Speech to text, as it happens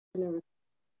You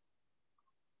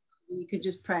could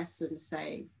just press and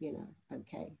say, you know,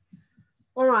 okay.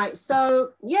 All right,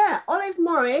 so yeah, Olive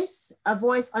Morris, A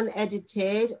Voice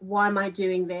Unedited. Why am I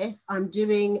doing this? I'm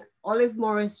doing Olive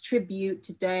Morris tribute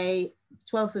today,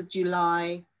 12th of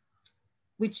July,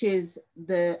 which is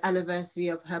the anniversary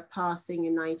of her passing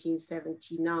in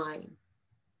 1979.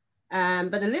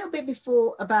 But a little bit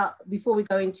before we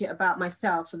go into about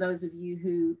myself, for those of you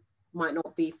who might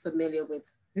not be familiar with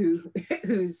who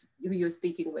you're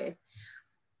speaking with.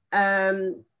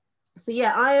 So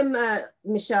yeah, I am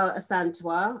Michelle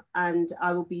Asantewa, and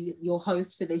I will be your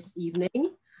host for this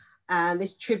evening. And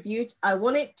this tribute, I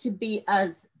want it to be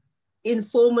as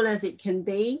informal as it can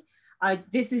be.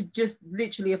 This is just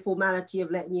literally a formality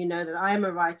of letting you know that I am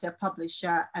a writer,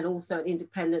 publisher, and also an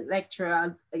independent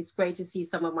lecturer. It's great to see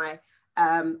some of my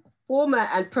former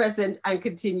and present and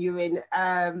continuing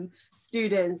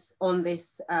students on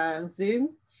this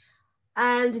Zoom.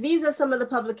 And these are some of the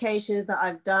publications that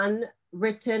I've done,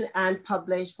 written and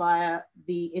published via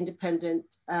the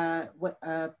independent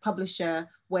publisher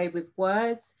Way with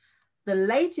Words. The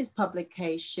latest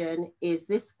publication is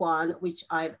this one, which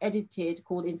I've edited,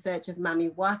 called In Search of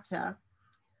Mami Wata.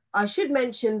 I should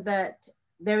mention that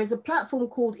there is a platform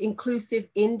called Inclusive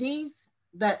Indies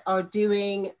that are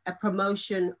doing a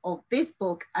promotion of this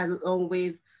book along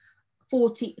with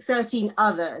 13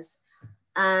 others.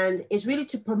 And it's really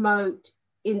to promote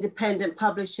independent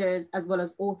publishers as well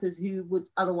as authors who would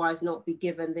otherwise not be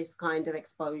given this kind of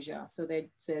exposure. So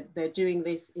they're doing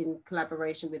this in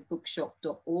collaboration with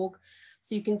bookshop.org.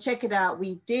 So you can check it out.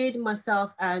 We did,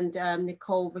 myself and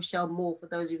Nicole Rochelle Moore, for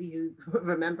those of you who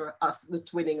remember us, the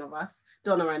twinning of us.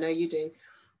 Donna, I know you do.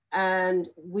 And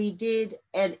we did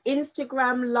an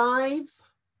Instagram live,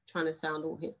 trying to sound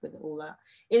all hip with all that,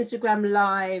 Instagram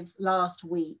live last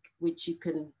week, which you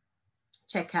can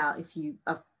check out if you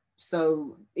are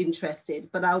so interested.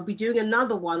 But I'll be doing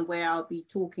another one where I'll be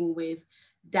talking with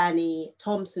Danny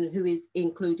Thompson, who is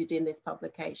included in this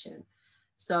publication.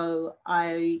 So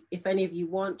if any of you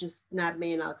want, just nab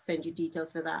me and I'll send you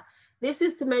details for that. This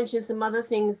is to mention some other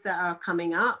things that are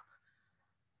coming up.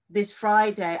 This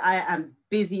Friday, I am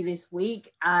busy this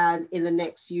week and in the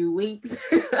next few weeks.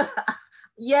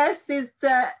 Yes, Sister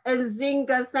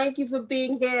Nzinga, thank you for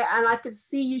being here. And I could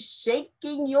see you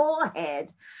shaking your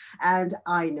head. And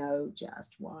I know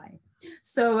just why.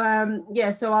 So,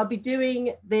 so I'll be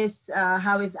doing this,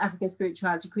 How is African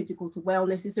Spirituality Critical to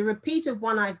Wellness? It's a repeat of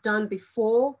one I've done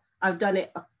before. I've done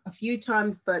it a few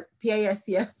times, but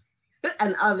PASCF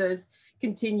and others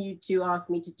continue to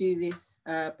ask me to do this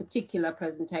particular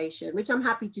presentation, which I'm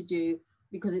happy to do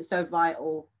because it's so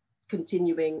vital,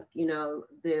 continuing, you know,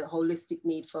 the holistic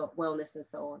need for wellness and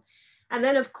so on. And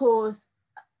then, of course,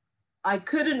 I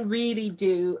couldn't really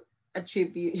do a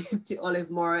tribute to Olive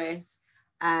Morris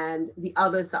and the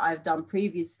others that I've done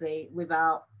previously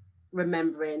without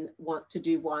remembering to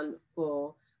do one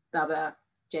for Brother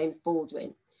James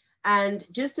Baldwin. And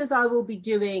just as I will be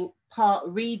doing part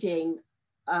reading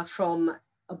from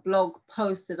a blog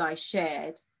post that I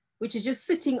shared, which is just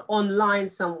sitting online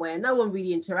somewhere, no one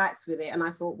really interacts with it. And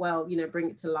I thought, well, you know, bring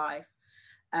it to life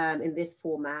in this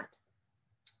format.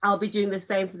 I'll be doing the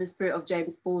same for the Spirit of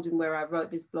James Baldwin, where I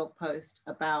wrote this blog post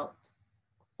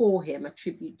for him, a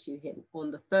tribute to him on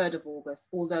the 3rd of August,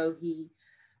 although he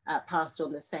passed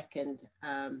on the 2nd.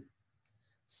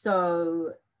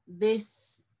 So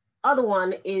this other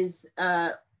one is,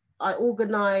 I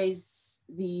organize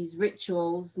these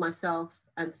rituals, myself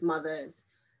and some others,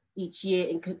 each year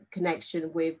in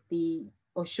connection with the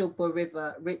Oshogbo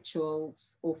River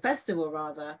rituals, or festival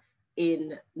rather,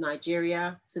 in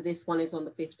Nigeria. So this one is on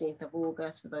the 15th of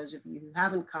August. For those of you who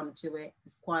haven't come to it,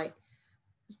 it's quite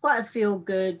a feel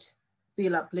good,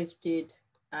 feel uplifted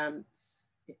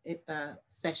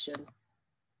session.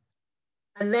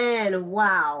 And then,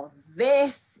 wow,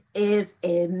 this is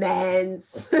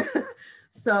immense.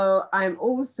 So I'm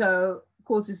also,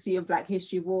 courtesy of Black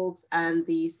History Walks and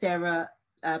the Sarah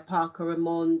Parker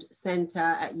Ramond Center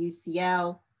at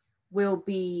UCL, will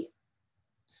be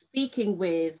speaking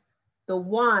with the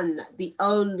one, the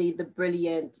only, the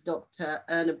brilliant Dr.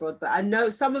 Erna Brodber. I know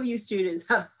some of you students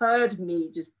have heard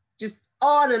me just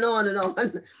on and on and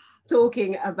on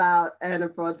talking about Erna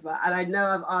Brodber. And I know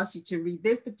I've asked you to read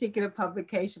this particular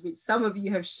publication, which some of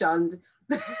you have shunned.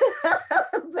 But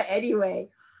anyway,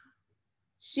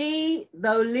 she,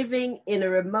 though living in a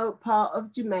remote part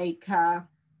of Jamaica,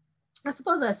 I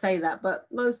suppose I say that, but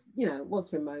most, you know,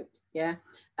 was remote, yeah.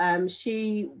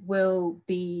 She will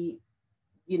be,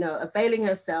 you know, availing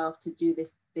herself to do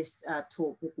this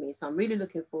talk with me. So I'm really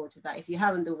looking forward to that. If you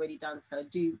haven't already done so,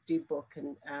 do book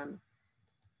and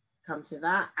come to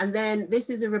that. And then this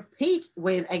is a repeat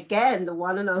with, again, the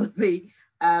one and only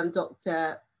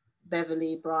Dr.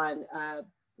 Beverly Bryan,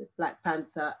 the Black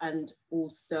Panther, and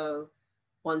also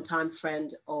one-time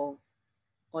friend of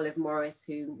Olive Morris,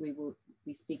 who we will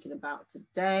be speaking about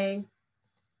today.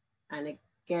 And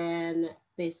again,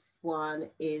 this one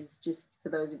is just for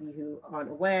those of you who aren't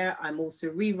aware, I'm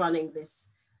also rerunning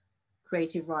this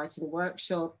creative writing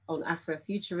workshop on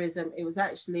Afrofuturism. It was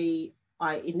actually,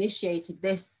 I initiated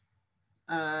this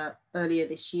earlier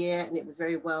this year, and it was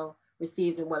very well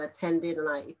received and well attended,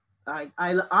 and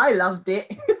I loved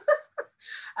it.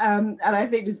 And I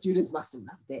think the students must have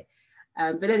loved it.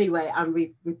 But anyway, I'm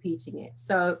repeating it.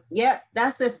 So yeah,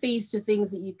 that's a feast of things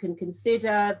that you can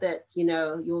consider that, you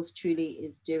know, yours truly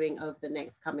is doing over the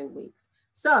next coming weeks.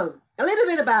 So a little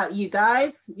bit about you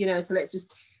guys, you know, so let's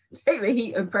just take the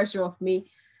heat and pressure off me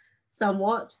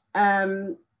somewhat.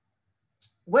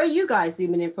 Where are you guys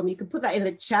zooming in from? You can put that in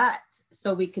the chat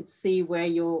so we could see where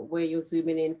you're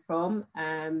zooming in from.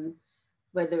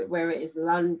 Where it is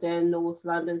London, North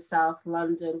London, South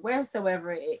London,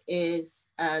 wheresoever it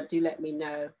is, do let me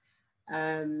know.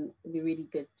 It'd be really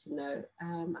good to know.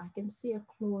 I can see a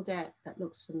Claudette that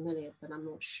looks familiar, but I'm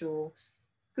not sure.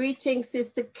 Greetings,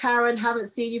 Sister Karen. Haven't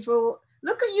seen you for.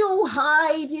 Look at you all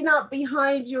hiding up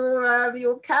behind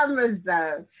your cameras,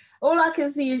 though. All I can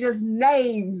see is just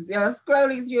names. You know,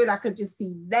 scrolling through, and I could just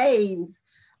see names.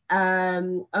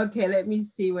 Okay, let me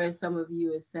see where some of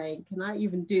you are saying, can I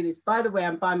even do this? By the way,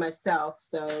 I'm by myself,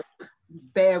 so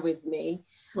bear with me.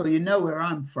 Well, you know where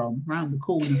I'm from, round the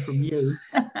corner from you.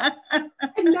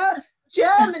 No,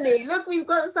 Germany. Look, we've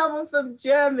got someone from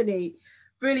Germany.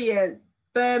 Brilliant.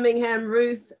 Birmingham,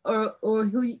 Ruth, or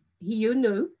who you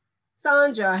knew.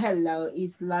 Sandra, hello,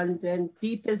 East London.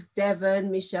 Deepest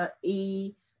Devon, Michelle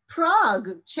E.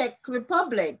 Prague, Czech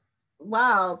Republic.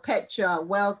 Wow, Petra,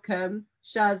 welcome.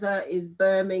 Shaza is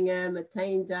Birmingham,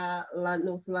 Atenda,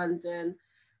 North London.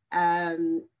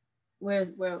 Where,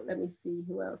 let me see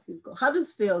who else we've got.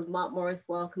 Huddersfield, Mark Morris,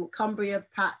 welcome. Cumbria,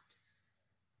 Pat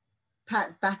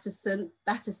Batterson,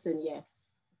 yes.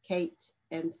 Kate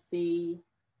MC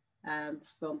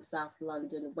from South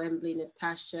London. Wembley,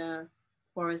 Natasha,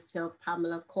 Forest Hill,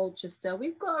 Pamela, Colchester.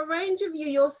 We've got a range of you.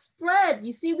 You're spread.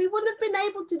 You see, we wouldn't have been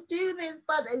able to do this,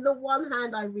 but on the one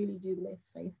hand, I really do miss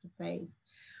face-to-face.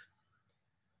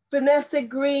 Vanessa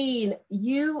Green,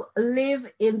 you live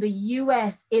in the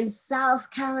US, in South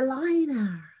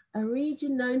Carolina, a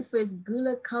region known for its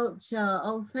gula culture.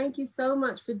 Oh, thank you so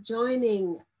much for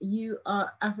joining. You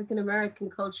are African-American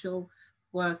cultural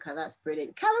worker. That's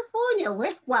brilliant. California,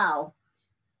 wow.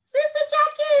 Sister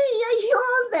Jackie, you're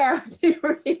on there. I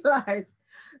didn't realize.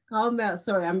 Calm down.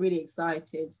 Sorry, I'm really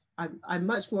excited. I'm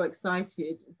much more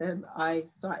excited than I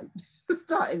started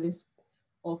this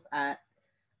off at.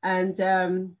 And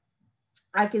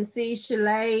I can see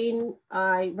Shalane.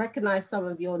 I recognize some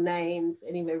of your names.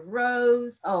 Anyway,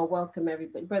 Rose. Oh, welcome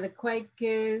everybody. Brother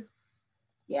Kwaku.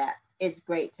 Yeah, it's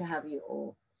great to have you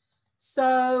all.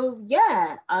 So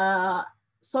yeah,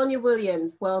 Sonia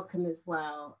Williams, welcome as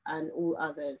well, and all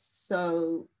others.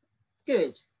 So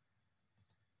good.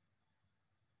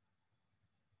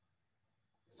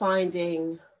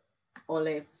 Finding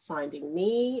Olive, finding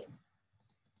me.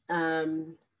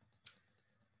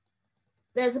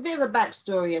 There's a bit of a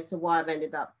backstory as to why I've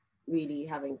ended up really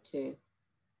having to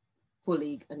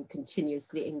fully and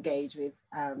continuously engage with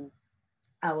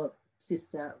our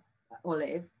sister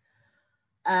Olive.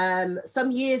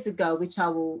 Some years ago, which I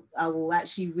will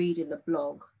actually read in the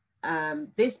blog,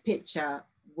 this picture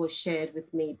was shared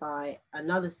with me by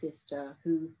another sister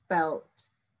who felt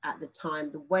at the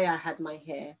time the way I had my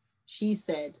hair. She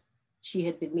said she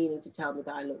had been meaning to tell me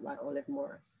that I looked like Olive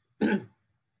Morris.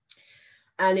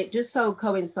 And it just so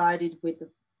coincided with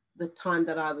the time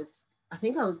that I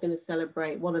think I was going to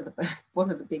celebrate one of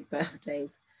the big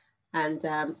birthdays. And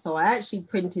so I actually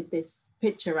printed this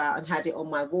picture out and had it on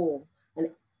my wall.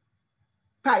 And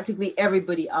practically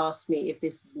everybody asked me if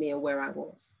this is me and where I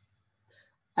was.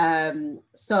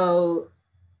 So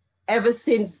ever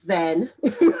since then,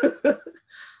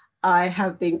 I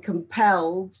have been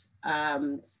compelled,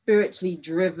 spiritually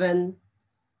driven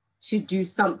to do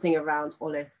something around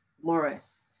Olive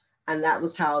Morris. And that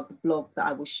was how the blog that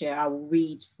I will share, I will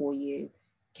read for you,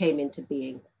 came into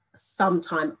being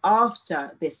sometime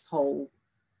after this whole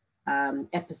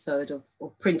episode of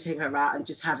printing her out and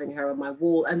just having her on my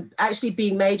wall and actually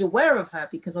being made aware of her,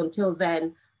 because until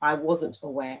then I wasn't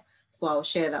aware. So I'll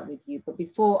share that with you. But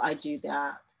before I do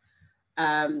that,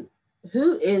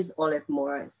 who is Olive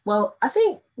Morris? Well, I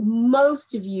think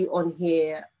most of you on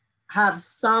here have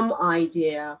some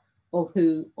idea of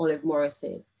who Olive Morris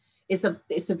is.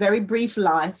 it's a very brief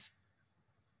life,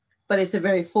 but it's a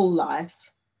very full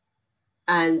life.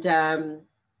 And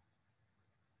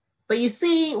but you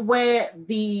see where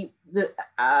the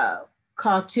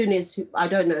cartoonist, I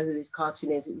don't know who this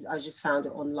cartoon is, I just found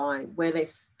it online, where they've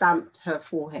stamped her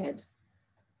forehead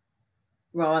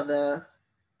rather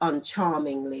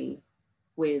uncharmingly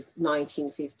with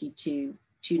 1952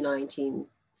 to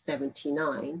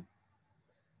 1979.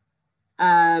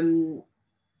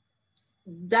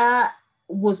 That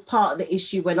was part of the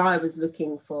issue when I was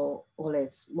looking for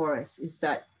Olive Morris, is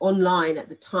that online at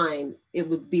the time, it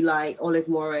would be like Olive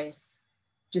Morris,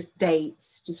 just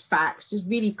dates, just facts, just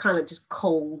really kind of just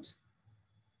cold.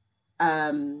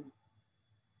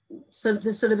 So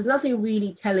there was nothing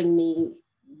really telling me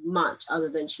much other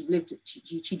than she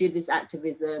did this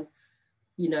activism,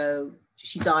 you know,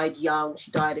 she died young,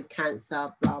 she died of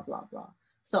cancer, blah, blah, blah.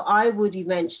 So I would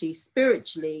eventually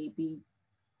spiritually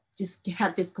just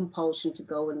had this compulsion to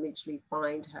go and literally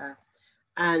find her.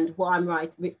 And what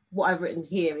I've written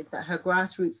here is that her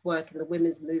grassroots work in the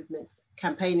women's movements,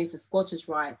 campaigning for Scottish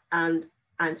rights and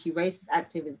anti-racist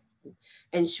activism,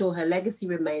 ensure her legacy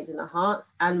remains in the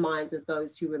hearts and minds of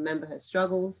those who remember her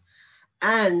struggles.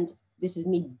 And this is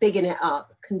me bigging it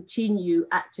up, continue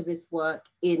activist work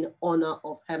in honor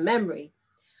of her memory.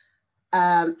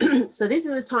 So this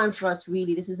is a time for us,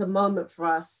 really, this is a moment for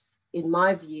us, in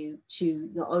my view, to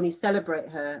not only celebrate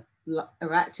her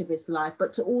activist life,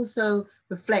 but to also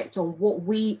reflect on what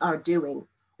we are doing.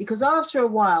 Because after a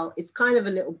while, it's kind of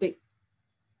a little bit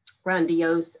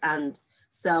grandiose and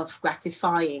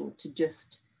self-gratifying to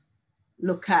just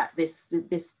look at this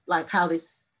like how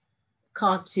this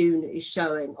cartoon is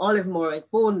showing Olive Morris,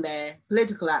 born there,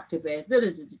 political activist,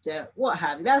 what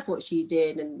have you, that's what she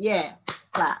did, and yeah,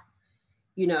 clap,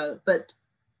 you know. But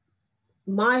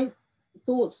my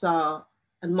thoughts are,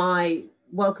 and my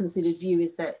well-considered view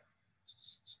is that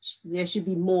there should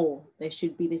be more. There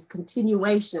should be this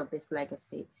continuation of this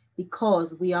legacy,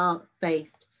 because we are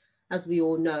faced, as we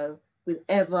all know, with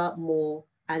ever more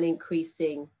and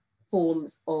increasing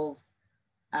forms of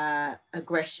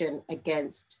aggression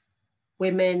against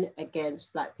women,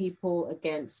 against Black people,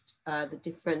 against the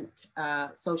different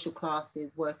social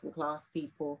classes, working class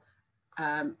people,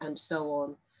 and so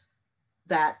on,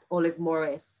 that Olive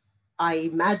Morris, I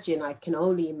can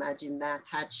only imagine that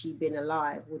had she been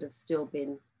alive, would have still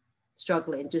been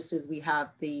struggling, just as we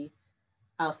have the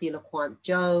Althea LaQuant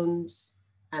Jones,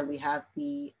 and we have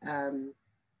the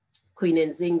Queen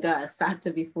Nzinga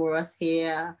Asata before us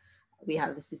here. We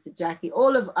have the Sister Jackie,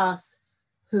 all of us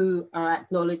who are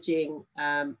acknowledging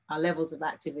our levels of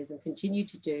activism, continue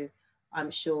to do,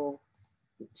 I'm sure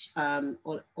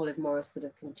Olive Morris would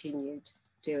have continued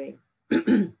doing.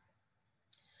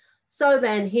 So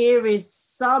then here is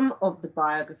some of the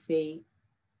biography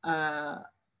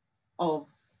of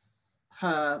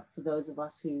her, for those of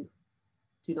us who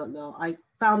do not know. I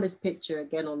found this picture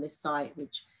again on this site,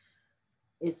 which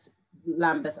is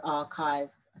Lambeth Archive.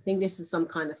 I think this was some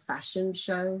kind of fashion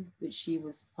show that she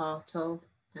was part of.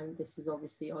 And this is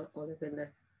obviously Olive in the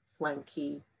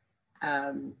swanky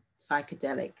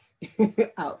psychedelic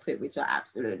outfit, which I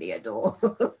absolutely adore.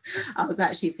 I was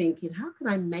actually thinking, how can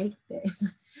I make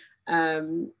this?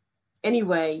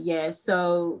 Anyway, yeah,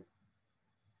 so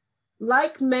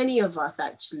like many of us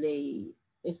actually,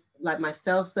 it's like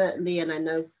myself certainly, and I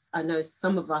know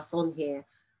some of us on here,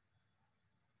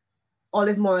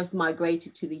 Olive Morris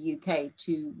migrated to the UK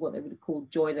to what they would call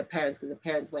join her parents, because the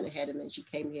parents went ahead and then she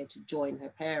came here to join her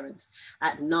parents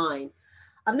at 9.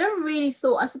 I've never really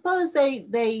thought, I suppose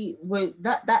they were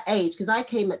that age, because I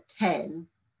came at 10.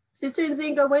 Sister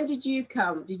Nzinga, when did you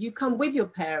come? Did you come with your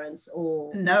parents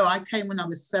or? No, I came when I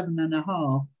was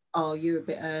 7.5. Oh, you were a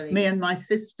bit early. Me and my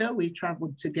sister, we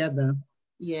travelled together.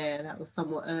 Yeah, that was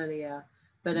somewhat earlier.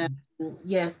 But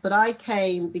yes, but I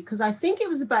came because I think it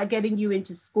was about getting you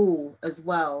into school as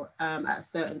well at a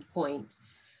certain point.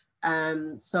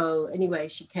 So anyway,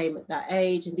 she came at that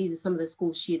age, and these are some of the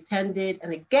schools she attended.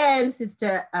 And again,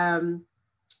 Sister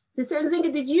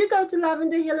Nzinga, did you go to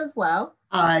Lavender Hill as well?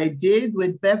 I did,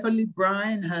 with Beverly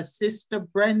Bryan, her sister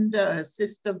Brenda, her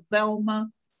sister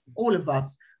Velma, all of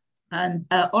us. And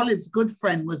Olive's good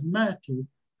friend was Myrtle.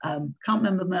 Can't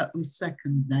remember Myrtle's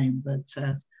second name, but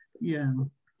yeah.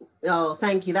 Oh,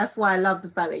 thank you. That's why I love the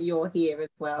fact that you're here as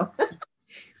well.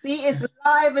 See, it's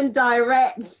live and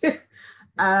direct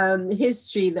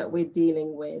history that we're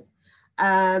dealing with.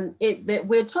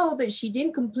 We're told that she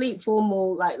didn't complete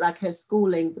formal, like her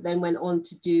schooling, but then went on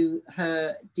to do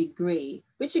her degree,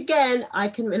 which again, I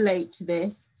can relate to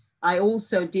this. I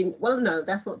also didn't, well, no,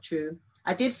 that's not true.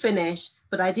 I did finish,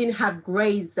 but I didn't have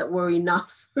grades that were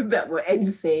enough, that were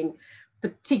anything.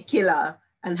 particular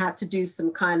and had to do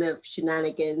some kind of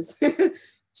shenanigans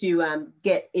to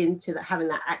get into having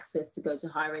that access to go to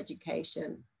higher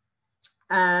education.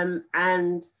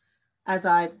 And as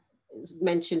I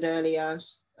mentioned earlier,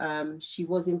 she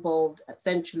was involved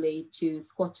centrally to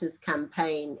squatters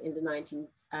campaign in the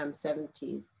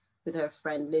 1970s with her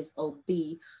friend Liz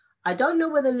O.B. I don't know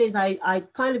whether Liz, I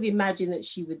kind of imagine that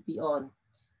she would be on.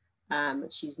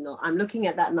 She's not. I'm looking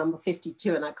at that number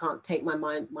 52 and I can't take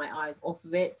my eyes off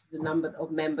of it, the number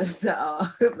of members that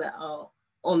are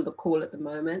on the call at the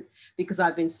moment, because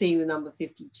I've been seeing the number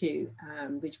 52,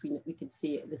 which we can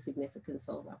see the significance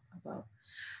of above.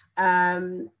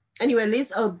 Anyway,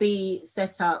 Liz O.B.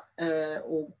 set up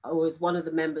or was one of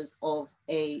the members of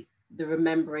the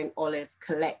Remembering Olive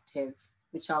Collective,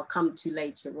 which I'll come to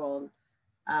later on.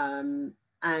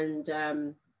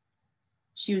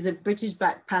 She was a British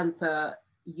Black Panther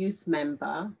youth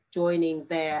member, joining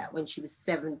there when she was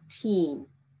 17.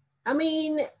 I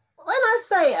mean, when I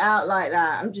say it out like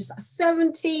that, I'm just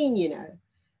 17, you know.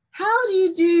 How do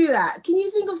you do that? Can you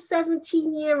think of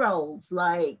 17-year-olds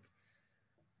like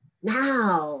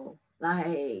now?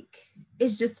 Like,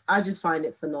 it's just, I just find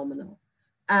it phenomenal.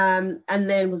 And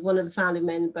then was one of the founding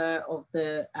member of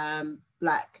the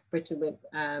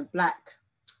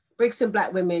Brixton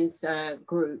Black Women's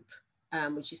Group,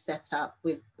 which is set up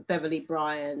with Beverly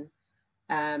Bryan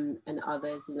and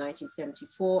others in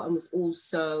 1974, and was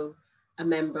also a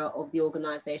member of the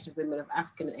Organization of Women of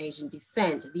African and Asian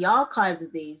Descent. The archives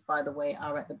of these, by the way,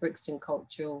 are at the Brixton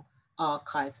Cultural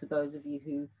Archives for those of you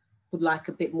who would like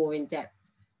a bit more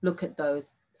in-depth look at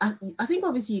those. I think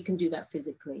obviously you can do that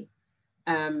physically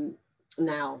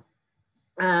now.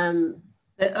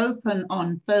 They're open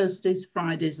on Thursdays,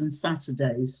 Fridays and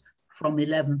Saturdays from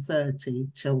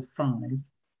 11:30 till 5.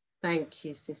 Thank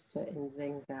you, Sister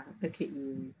Nzinga. Look at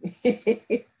you.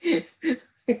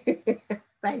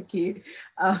 Thank you.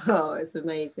 Oh, it's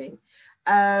amazing.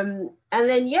 And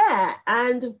then, yeah,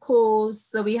 and of course,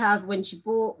 so we have when she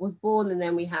was born, and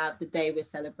then we have the day we're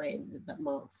celebrating that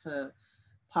marks her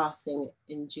passing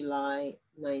in July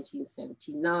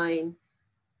 1979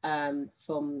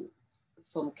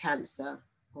 from cancer,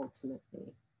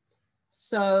 ultimately.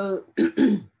 So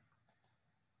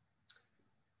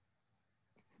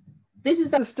this is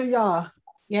Sister Ya.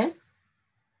 Yes.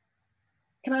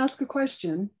 Can I ask a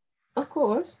question? Of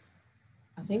course.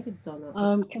 I think it's Donna.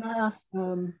 Can I ask?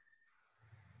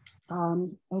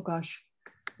 Oh gosh,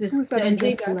 Sister who's that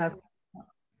Nzinga?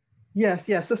 Yes,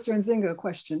 Sister Nzinga. A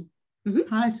question.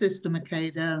 Mm-hmm. Hi, Sister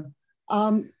Makeda.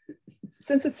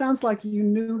 Since it sounds like you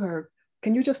knew her,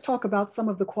 can you just talk about some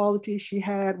of the qualities she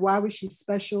had? Why was she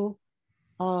special?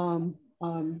 What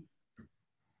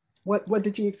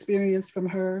did you experience from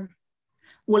her?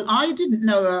 Well, I didn't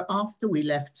know her after we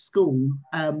left school.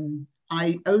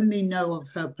 I only know of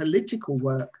her political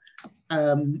work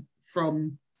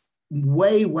from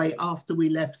way after we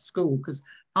left school, because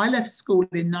I left school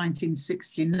in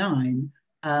 1969,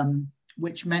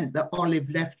 which meant that Olive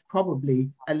left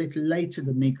probably a little later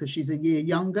than me because she's a year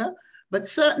younger. But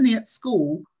certainly at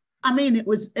school, I mean,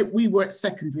 we were at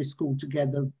secondary school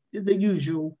together, the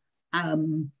usual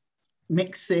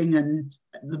mixing, and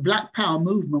the Black Power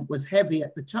movement was heavy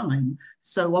at the time.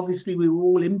 So obviously we were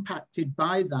all impacted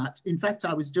by that. In fact,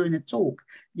 I was doing a talk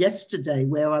yesterday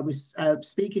where I was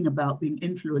speaking about being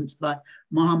influenced by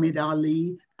Muhammad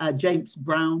Ali, James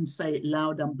Brown, Say It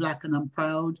Loud, I'm Black and I'm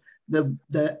Proud, the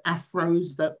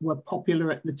afros that were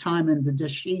popular at the time, and the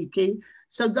dashiki.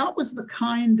 So that was the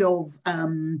kind of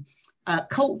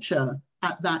culture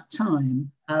at that time.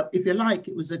 If you like,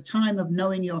 it was a time of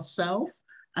knowing yourself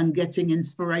and getting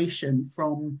inspiration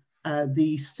from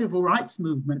the civil rights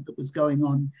movement that was going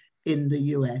on in the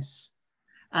US.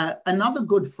 Another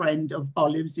good friend of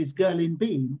Olive's is Gerlin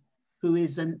Bean, who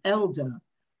is an elder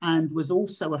and was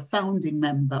also a founding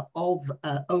member of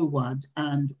OWAD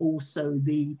and also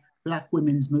the Black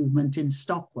Women's Movement in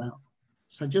Stockwell.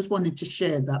 So I just wanted to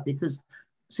share that because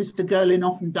Sister Gerlin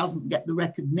often doesn't get the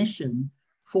recognition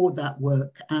for that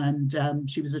work, and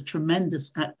she was a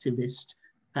tremendous activist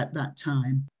at that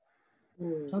time.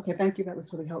 Okay, thank you. That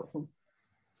was really helpful.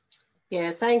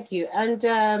 Yeah, thank you.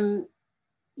 And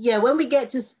yeah, when we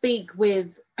get to speak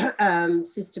with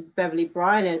Sister Beverly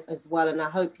Bryan as well, and I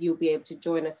hope you'll be able to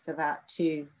join us for that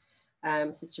too,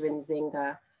 Sister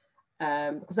Nzinga,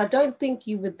 because I don't think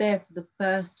you were there for the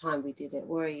first time we did it,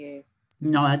 were you?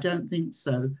 No, I don't think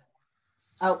so.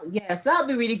 Oh, yes, that would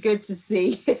be really good to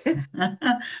see.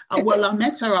 Well, I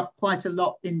met her up quite a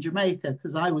lot in Jamaica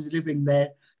because I was living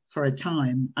there for a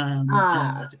time.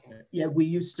 Yeah, we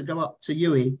used to go up to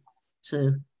Uwe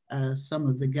to some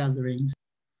of the gatherings.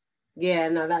 Yeah,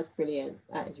 no, that's brilliant.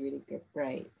 That is really good.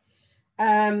 Great.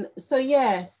 So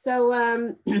yeah,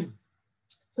 so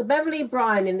so Beverly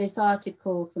Bryan in this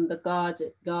article from the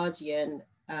Guardian,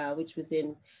 which was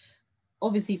in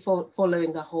obviously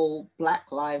following the whole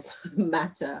Black Lives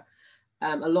Matter,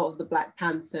 a lot of the Black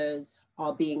Panthers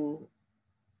are being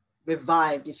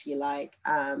revived, if you like,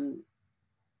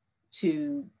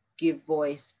 to give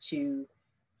voice to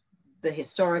the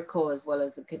historical as well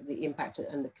as the impact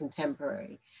and the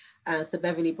contemporary. So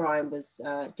Beverly Bryan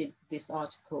did this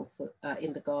article for,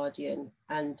 in the Guardian,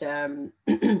 and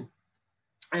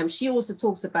she also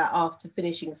talks about after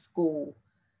finishing school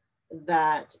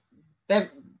that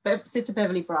Sister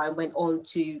Beverly Bryan went on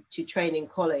to train in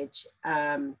college,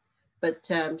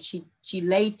 but she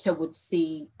later would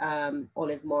see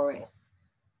Olive Morris.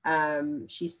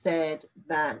 She said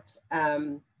that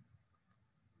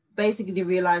basically the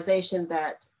realization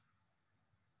that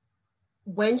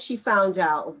when she found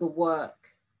out of the work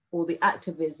or the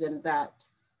activism that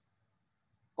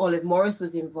Olive Morris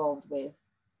was involved with,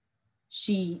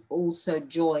 she also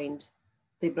joined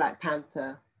the Black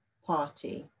Panther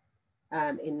Party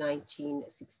in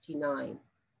 1969.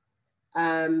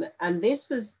 And this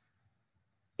was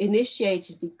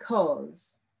initiated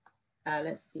because,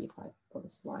 let's see if I've got a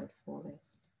slide for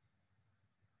this.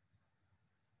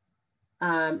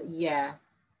 Yeah.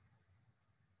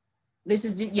 This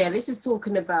is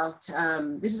talking about,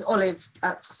 this is Olive,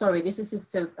 this is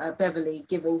Sister Beverly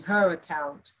giving her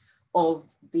account of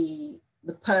the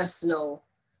personal,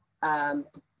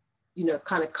 you know,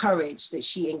 kind of courage that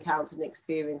she encountered and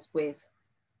experienced with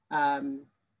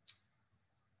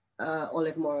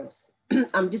Olive Morris.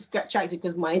 I'm distracted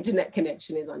because my internet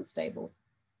connection is unstable.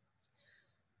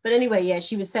 But anyway, yeah,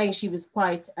 she was saying she was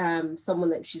quite someone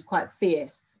that she's quite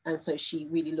fierce. And so she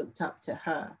really looked up to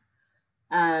her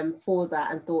for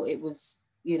that and thought it was,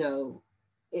 you know,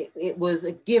 it was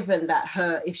a given that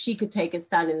if she could take a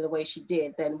stand in the way she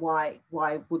did, then why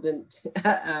wouldn't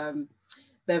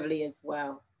Beverly as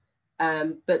well?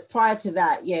 But prior to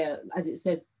that, yeah, as it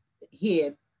says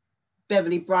here,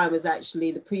 Beverly Bryan was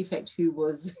actually the prefect who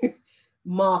was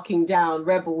marking down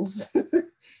rebels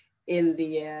in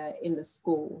the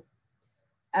school.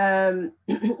 But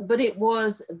it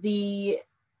was the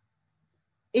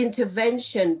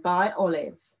intervention by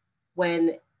Olive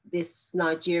when this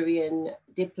Nigerian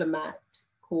diplomat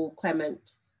called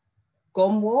Clement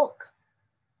Gomwalk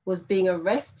was being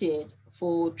arrested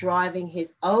for driving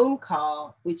his own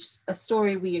car, which a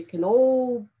story we can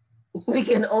all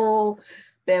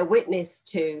bear witness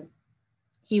to.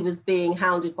 He was being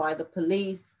hounded by the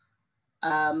police.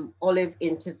 Olive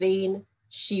intervened.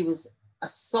 She was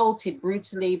assaulted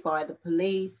brutally by the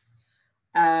police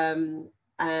and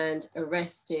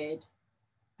arrested.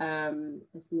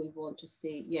 Let's move on to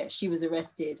see. Yeah, she was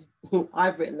arrested.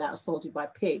 I've written that assaulted by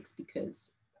pigs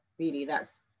because really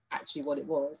that's actually what it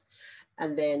was.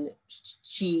 And then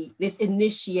this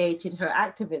initiated her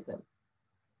activism.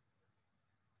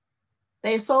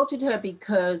 They assaulted her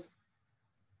because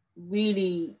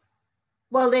really,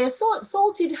 well, they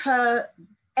assaulted her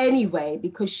anyway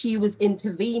because she was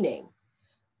intervening.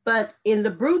 But in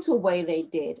the brutal way they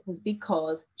did was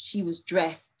because she was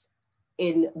dressed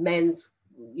in men's,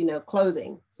 you know,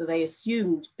 clothing. So they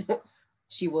assumed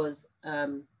she was a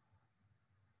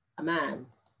man,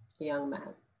 a young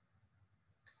man.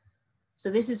 So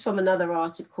this is from another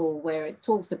article where it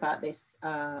talks about this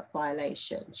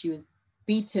violation. She was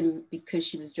beaten because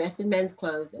she was dressed in men's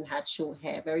clothes and had short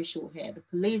hair, very short hair. The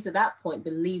police at that point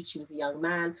believed she was a young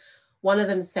man. One of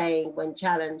them saying, when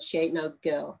challenged, she ain't no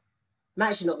girl. I'm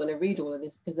actually not going to read all of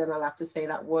this because then I'll have to say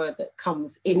that word that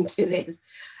comes into this.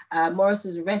 Morris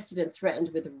was arrested and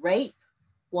threatened with rape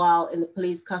while in the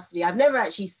police custody. I've never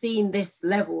actually seen this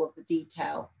level of the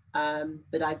detail,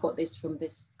 but I got this from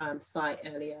this site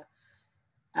earlier.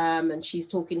 And she's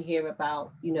talking here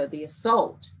about, you know, the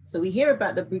assault. So we hear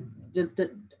about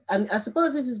and I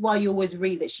suppose this is why you always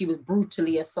read that she was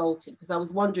brutally assaulted, because I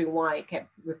was wondering why it kept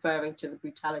referring to the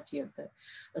brutality of the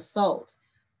assault.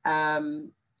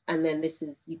 And then this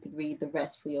is, you could read the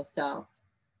rest for yourself.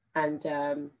 And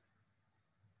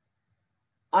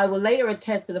I will later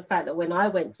attest to the fact that when I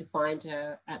went to find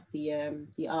her at the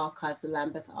archives, the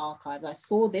Lambeth archives, I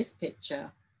saw this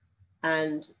picture,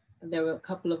 and there were a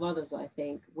couple of others, I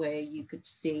think, where you could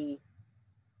see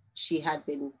she had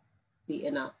been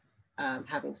beaten up,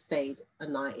 having stayed a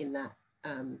night in that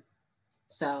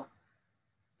cell.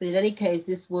 But in any case,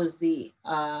 this was the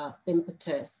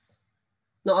impetus.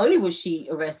 Not only was she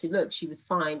arrested, look, she was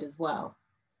fined as well.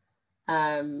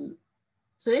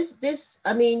 So this,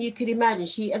 I mean, you could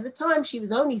imagine at the time she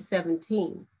was only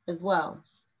 17 as well.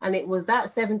 And it was that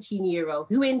 17-year-old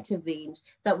who intervened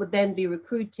that would then be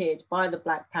recruited by the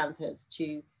Black Panthers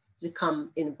to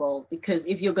come involved. Because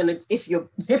if you're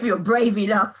brave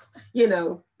enough, you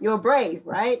know, you're brave,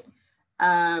 right?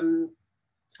 I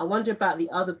wonder about the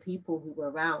other people who were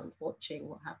around watching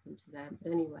what happened to them.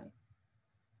 But anyway.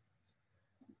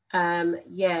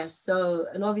 Yeah, so,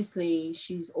 and obviously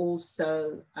she's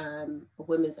also a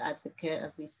women's advocate,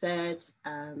 as we said,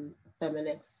 a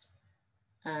feminist,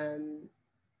 and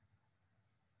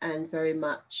very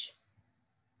much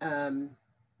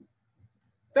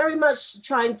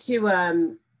trying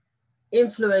to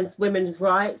influence women's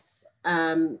rights,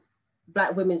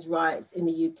 Black women's rights in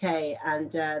the UK. And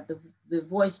the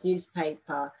Voice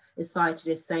newspaper is cited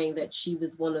as saying that she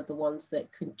was one of the ones that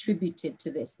contributed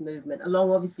to this movement, along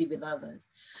obviously with others.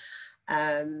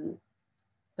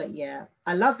 But yeah,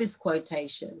 I love this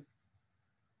quotation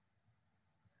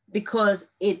because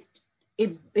it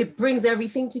brings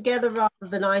everything together rather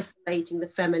than isolating the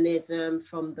feminism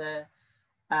from the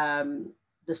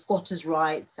squatters'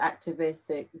 rights activists,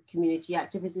 the community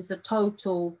activists. It's a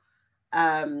total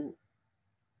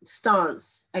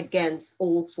stance against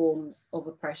all forms of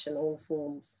oppression, all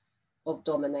forms of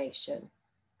domination,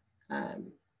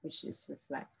 which this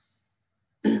reflects.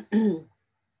 So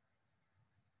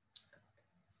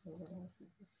what else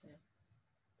is it said?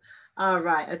 All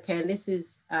right, okay, and this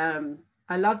is,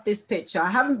 I love this picture. I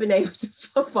haven't been able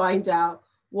to find out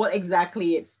what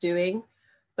exactly it's doing,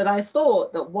 but I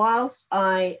thought that whilst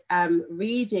I am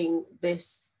reading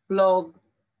this blog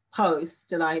post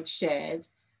that I had shared,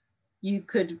 you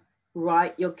could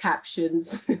write your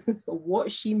captions of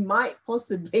what she might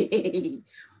possibly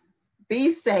be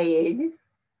saying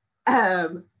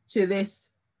to this.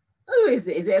 Who is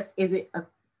it? Is it a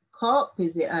cop?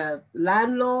 Is it a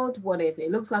landlord? What is it?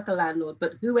 It looks like a landlord,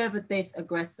 but whoever this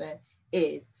aggressor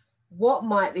is, what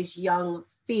might this young,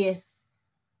 fierce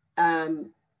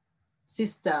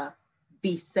sister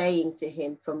be saying to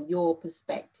him from your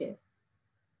perspective?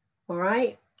 All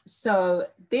right. So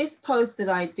this post that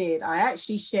I did, I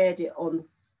actually shared it on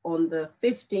the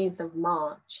 15th of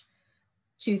March,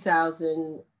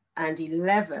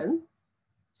 2011.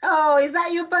 Oh, is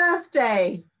that your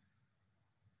birthday?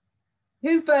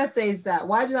 Whose birthday is that?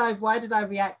 Why did I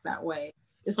react that way?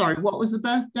 Sorry, what was the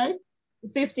birthday? The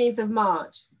 15th of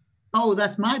March. Oh,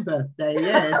 that's my birthday,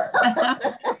 yes.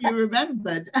 You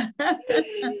remembered.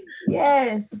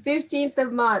 Yes, 15th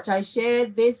of March. I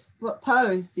shared this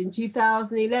post in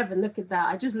 2011. Look at that.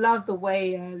 I just love the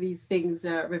way these things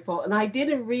report. And I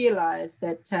didn't realize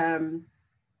that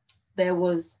there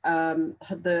was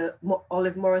the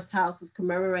Olive Morris house was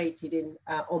commemorated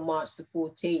on March the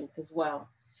 14th as well.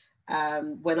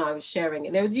 When I was sharing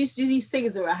it, there was just these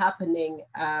things that were happening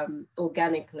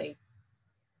organically.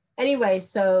 Anyway,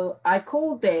 so I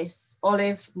called this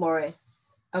Olive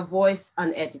Morris, A Voice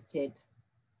Unedited.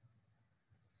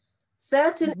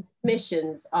 Certain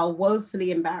admissions are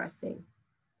woefully embarrassing,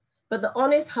 but the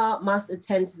honest heart must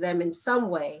attend to them in some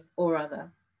way or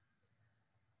other.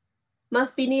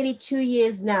 Must be nearly 2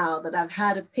 years now that I've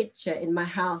had a picture in my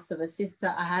house of a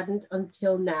sister I hadn't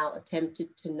until now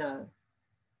attempted to know.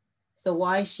 So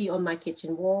why is she on my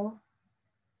kitchen wall?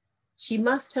 She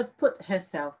must have put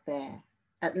herself there,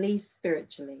 at least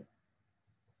spiritually.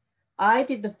 I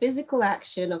did the physical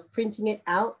action of printing it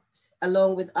out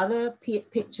along with other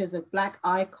pictures of Black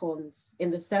icons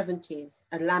in the 70s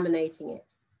and laminating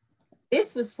it.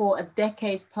 This was for a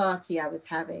decade's party I was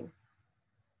having.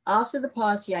 After the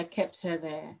party, I kept her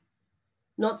there.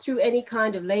 Not through any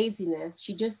kind of laziness,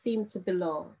 she just seemed to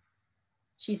belong.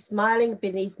 She's smiling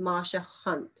beneath Marsha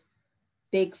Hunt,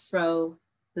 Big Fro,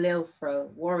 Lil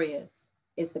Fro, Warriors,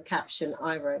 is the caption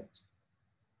I wrote.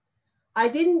 I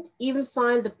didn't even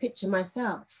find the picture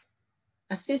myself.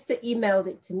 A sister emailed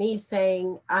it to me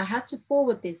saying, I had to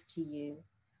forward this to you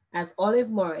as Olive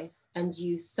Morris and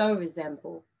you so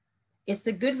resemble. It's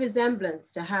a good resemblance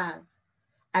to have,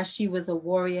 as she was a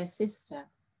warrior sister.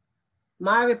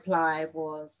 My reply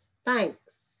was,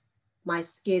 thanks, my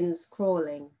skin's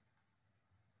crawling.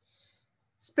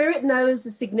 Spirit knows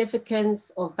the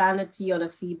significance of vanity on a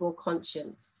feeble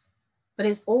conscience, but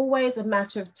it's always a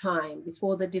matter of time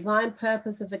before the divine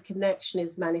purpose of a connection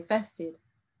is manifested.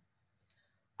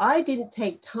 I didn't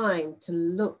take time to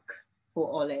look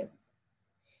for Olive.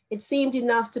 It seemed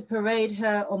enough to parade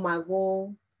her on my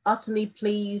wall, utterly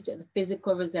pleased at the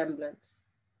physical resemblance.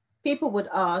 People would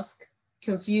ask,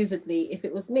 confusedly, if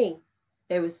it was me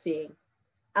they were seeing,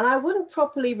 and I wouldn't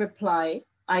properly reply.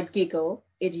 I'd giggle,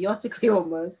 idiotically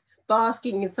almost,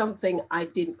 basking in something I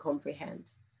didn't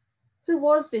comprehend. Who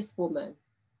was this woman?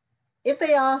 If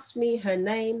they asked me her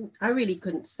name, I really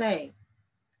couldn't say.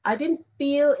 I didn't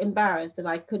feel embarrassed that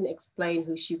I couldn't explain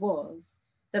who she was,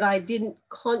 that I didn't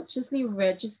consciously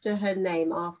register her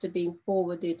name after being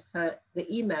forwarded her the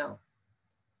email.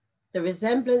 The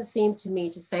resemblance seemed to me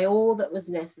to say all that was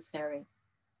necessary.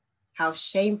 How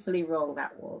shamefully wrong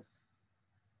that was.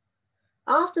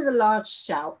 After the large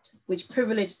shout, which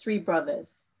privileged three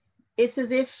brothers, it's as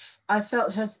if I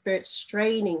felt her spirit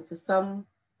straining for some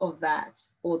of that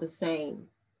or the same.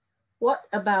 What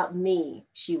about me,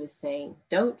 she was saying.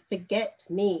 Don't forget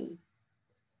me.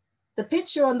 The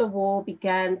picture on the wall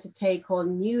began to take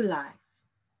on new life,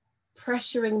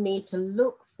 pressuring me to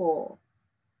look for,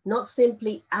 not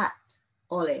simply at,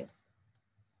 Olive.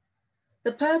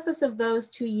 The purpose of those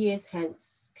 2 years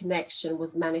hence connection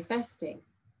was manifesting.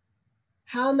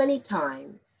 How many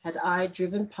times had I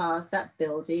driven past that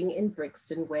building in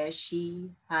Brixton where she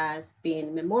has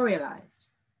been memorialized?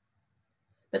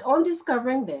 But on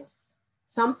discovering this,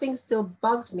 something still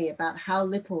bugged me about how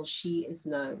little she is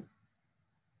known.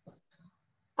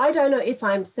 I don't know if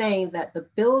I'm saying that the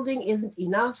building isn't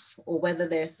enough or whether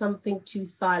there's something too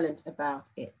silent about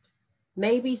it.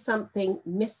 Maybe something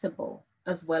missable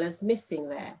as well as missing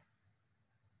there.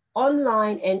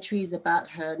 Online entries about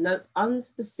her note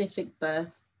unspecific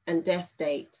birth and death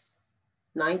dates,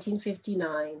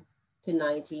 1959 to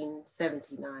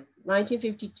 1979,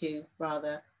 1952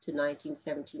 rather to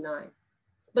 1979.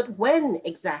 But when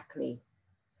exactly?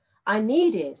 I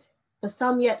needed, for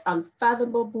some yet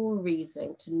unfathomable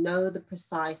reason, to know the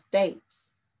precise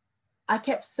dates. I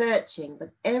kept searching,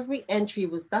 but every entry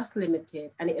was thus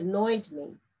limited and it annoyed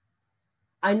me.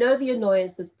 I know the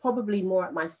annoyance was probably more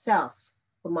at myself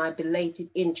for my belated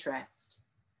interest.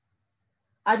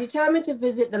 I determined to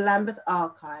visit the Lambeth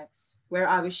archives, where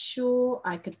I was sure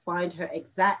I could find her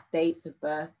exact dates of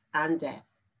birth and death.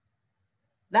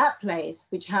 That place,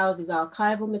 which houses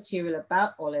archival material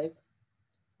about Olive,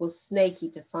 was snaky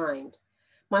to find.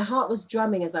 My heart was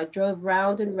drumming as I drove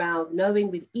round and round,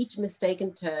 knowing with each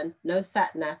mistaken turn, no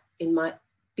sat-nav in my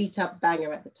beat-up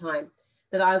banger at the time,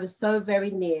 that I was so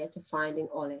very near to finding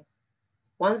Olive.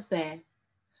 Once there,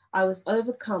 I was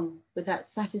overcome with that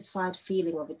satisfied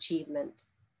feeling of achievement.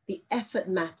 The effort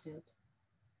mattered.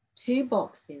 2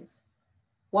 boxes,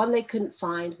 one they couldn't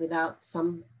find without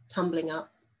some tumbling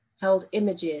up, held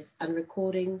images and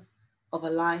recordings of a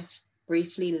life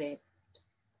briefly lived.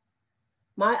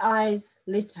 My eyes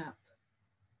lit up.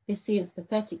 This seems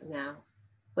pathetic now,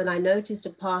 when I noticed a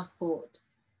passport,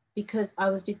 because I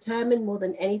was determined more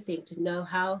than anything to know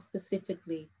how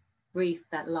specifically brief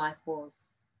that life was.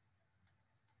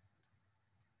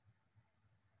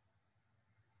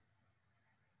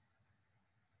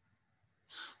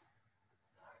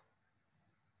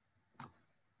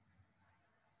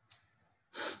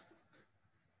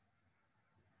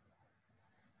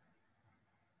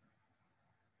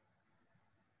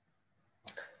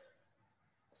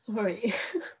 Sorry.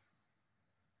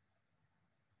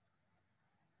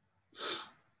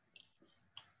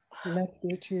 Let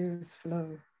your tears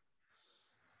flow.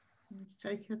 Let's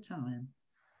take your time.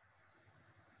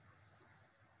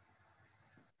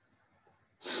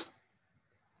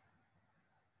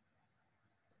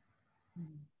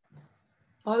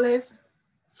 Olive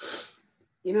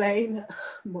Elaine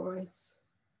Morris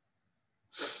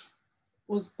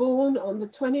was born on the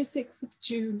 26th of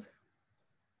June,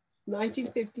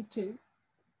 1952,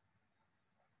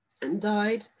 and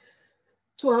died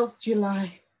 12th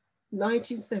July,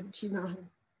 1979,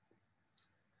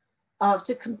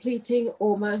 after completing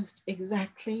almost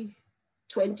exactly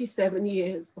 27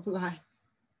 years of life.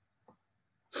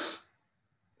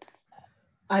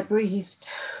 I breathed.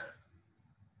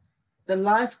 The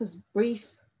life was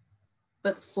brief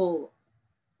but full.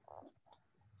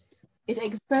 It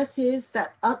expresses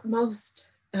that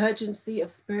utmost urgency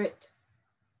of spirit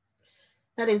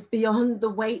that is beyond the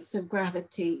weights of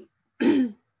gravity.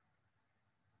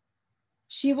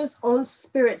 She was on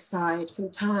spirit side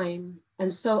from time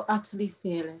and so utterly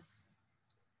fearless.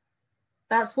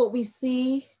 That's what we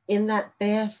see in that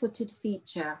barefooted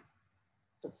feature,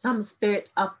 some spirit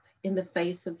up in the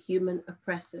face of human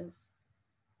oppressors.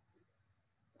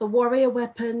 The warrior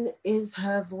weapon is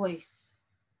her voice,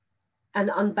 an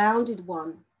unbounded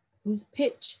one whose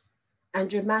pitch and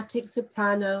dramatic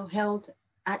soprano held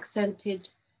accented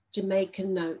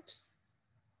Jamaican notes.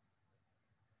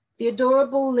 The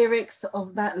adorable lyrics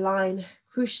of that line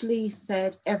crucially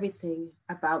said everything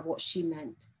about what she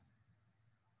meant.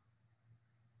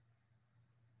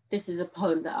 This is a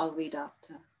poem that I'll read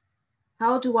after.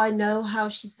 How do I know how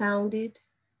she sounded?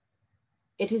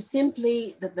 It is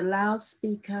simply that the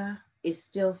loudspeaker is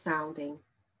still sounding.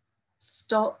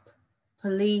 Stop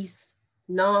police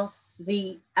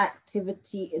Nazi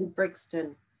activity in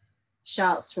Brixton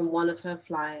shouts from one of her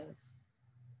flyers.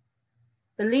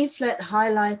 The leaflet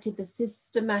highlighted the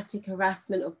systematic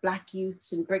harassment of Black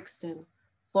youths in Brixton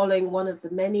following one of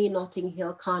the many Notting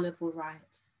Hill Carnival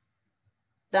riots.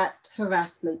 That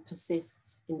harassment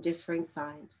persists in differing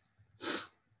signs.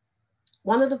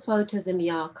 One of the photos in the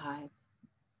archive,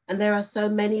 and there are so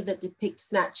many that depict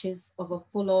snatches of a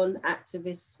full-on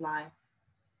activist's life,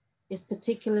 is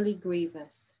particularly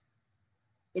grievous.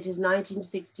 It is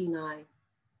 1969.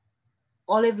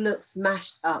 Olive looks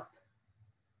mashed up.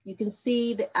 You can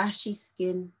see the ashy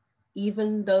skin,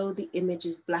 even though the image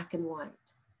is black and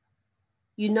white.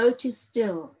 You notice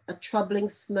still a troubling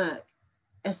smirk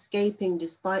escaping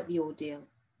despite the ordeal.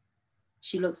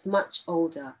 She looks much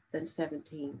older than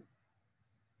 17.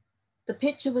 The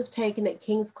picture was taken at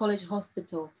King's College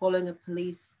Hospital following a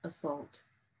police assault.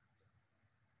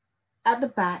 At the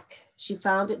back, she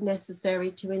found it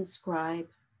necessary to inscribe,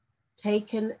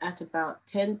 taken at about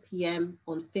 10 p.m.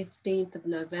 on 15th of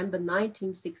November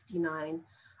 1969,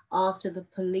 after the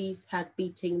police had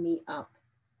beating me up.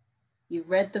 You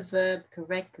read the verb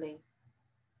correctly.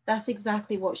 That's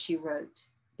exactly what she wrote,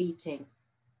 beating.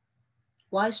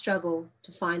 Why struggle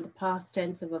to find the past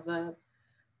tense of a verb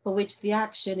for which the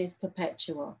action is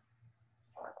perpetual?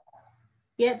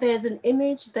 Yet there's an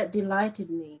image that delighted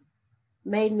me,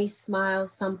 made me smile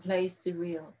someplace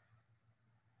surreal.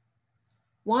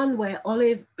 One where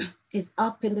Olive is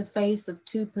up in the face of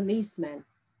two policemen.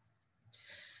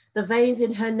 The veins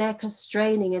in her neck are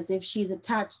straining as if she's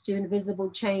attached to invisible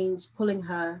chains pulling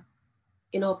her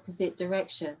in opposite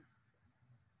direction.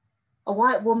 A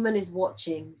white woman is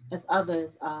watching as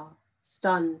others are,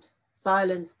 stunned,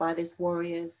 silenced by this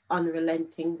warrior's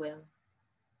unrelenting will.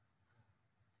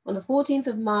 On the 14th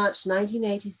of March,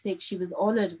 1986, she was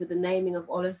honored with the naming of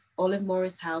Olive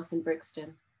Morris House in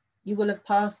Brixton. You will have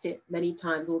passed it many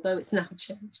times, although it's now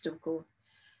changed, of course.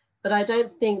 But I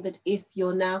don't think that if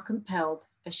you're now compelled,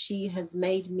 as she has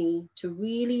made me, to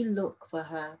really look for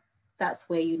her, that's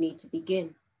where you need to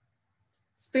begin.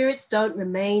 Spirits don't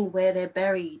remain where they're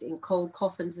buried in cold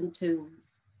coffins and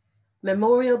tombs.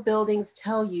 Memorial buildings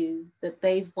tell you that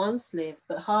they've once lived,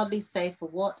 but hardly say for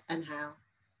what and how.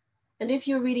 And if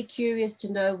you're really curious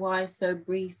to know why so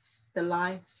brief the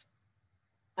life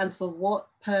and for what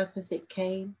purpose it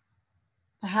came,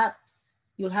 perhaps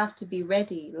you'll have to be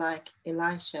ready like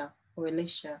Elisha or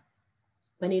Elisha,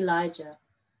 when Elijah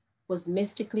was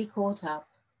mystically caught up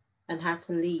and had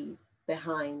to leave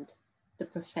behind the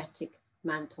prophetic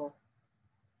mantle.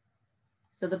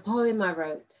 So the poem I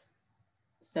wrote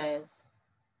says,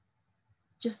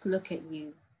 just look at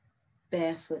you,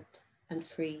 barefoot and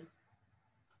free,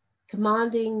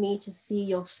 commanding me to see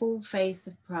your full face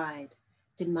of pride,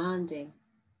 demanding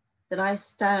that I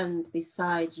stand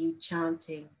beside you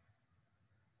chanting.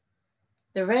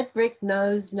 The red brick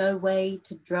knows no way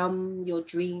to drum your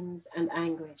dreams and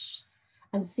anguish,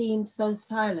 and seems so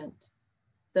silent,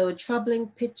 though a troubling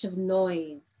pitch of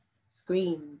noise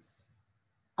screams,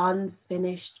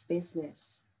 unfinished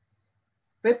business,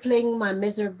 rippling my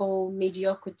miserable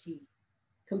mediocrity,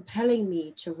 compelling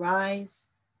me to rise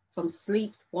from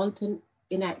sleep's wanton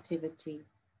inactivity,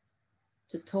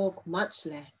 to talk much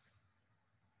less,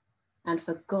 and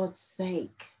for God's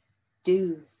sake,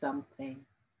 do something.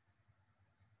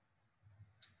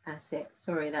 That's it.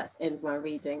 Sorry, that ends my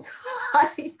reading.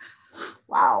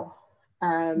 Wow.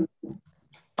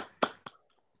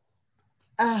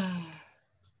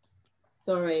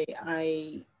 Sorry,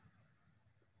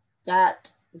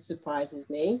 that surprises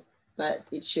me, but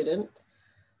it shouldn't.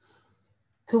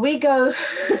 Could we go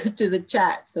to the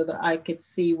chat so that I could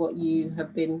see what you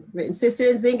have been written? Sister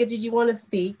Nzinga, did you want to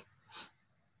speak?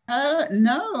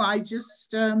 No, I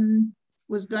just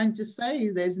was going to say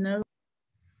there's no.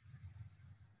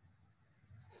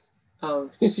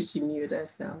 Oh, she muted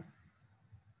herself.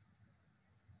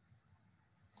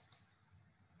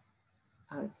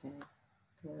 Okay.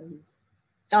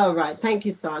 All right. Thank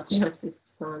you, Sandra, Sister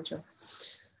Sandra.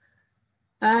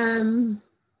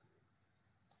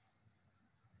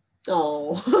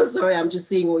 Oh, sorry. I'm just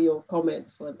seeing all your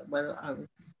comments when I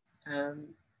was,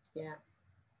 yeah.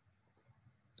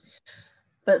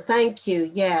 But thank you.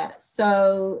 Yeah.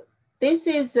 So this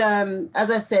is,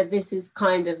 as I said, this is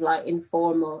kind of like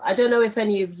informal. I don't know if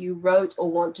any of you wrote or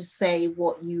want to say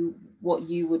what you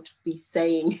would be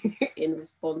saying in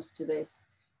response to this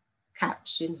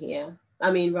caption here. I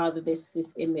mean, rather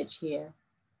this image here.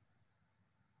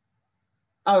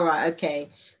 All right, okay.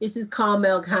 This is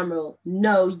Carmel Cameron.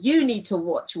 No, you need to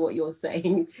watch what you're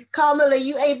saying. Carmel, are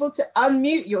you able to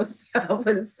unmute yourself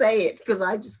and say it? Because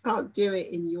I just can't do it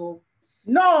in your...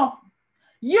 No,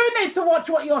 you need to watch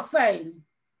what you're saying.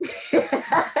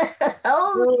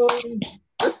 Oh,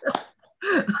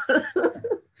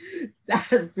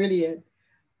 that's brilliant.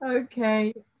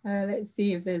 Okay, let's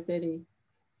see if there's any.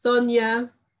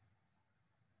 Sonia.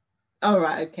 All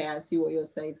right, okay, I see what you're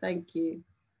saying. Thank you.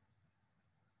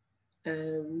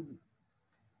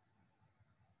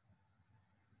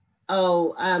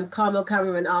 Carmel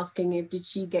Cameron asking if did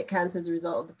she get cancer as a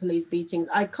result of the police beatings?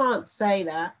 I can't say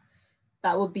that.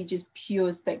 That would be just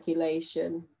pure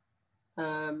speculation.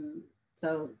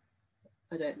 So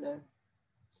I don't know.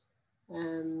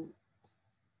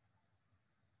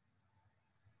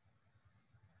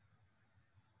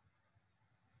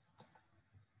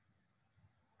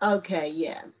 Okay,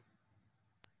 yeah.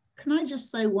 Can I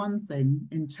just say one thing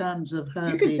in terms of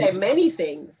her? You could say many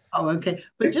things. Oh, okay.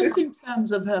 But just in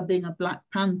terms of her being a Black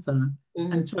Panther,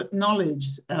 and to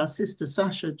acknowledge our sister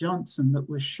Sasha Johnson that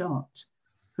was shot,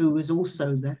 who was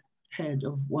also the head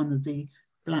of one of the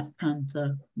Black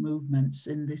Panther movements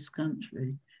in this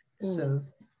country. So,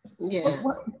 yeah.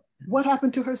 What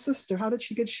happened to her sister? How did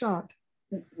she get shot?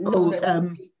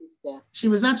 She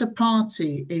was at a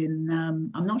party in,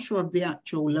 I'm not sure of the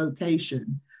actual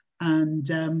location,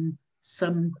 and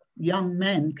some young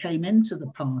men came into the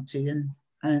party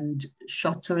and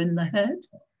shot her in the head.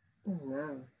 Oh,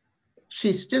 wow.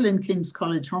 She's still in King's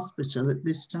College Hospital at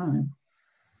this time.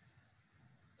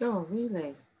 Oh,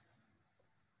 really?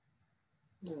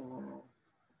 Oh, wow.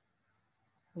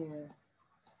 Yeah.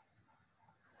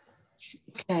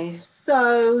 Okay,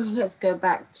 so let's go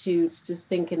back to just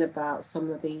thinking about some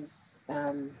of these.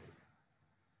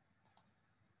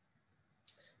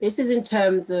 This is in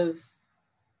terms of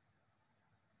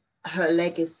her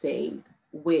legacy,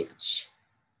 which,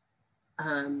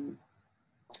 I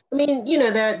mean, you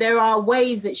know, there are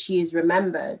ways that she is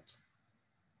remembered,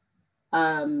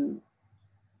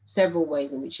 several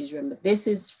ways in which she's remembered. This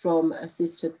is from a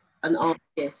sister, an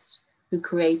artist who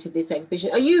created this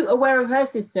exhibition. Are you aware of her,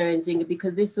 Sister Nzinga?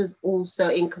 Because this was also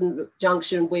in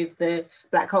conjunction with the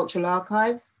Black Cultural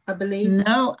Archives, I believe.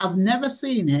 No, I've never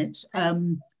seen it.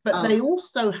 But they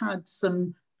also had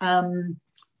some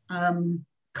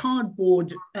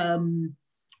cardboard,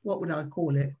 what would I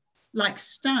call it? Like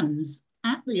stands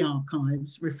at the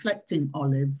archives reflecting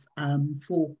Olive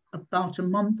for about a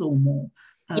month or more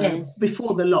yes.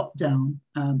 Before the lockdown.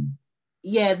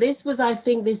 Yeah, this was, I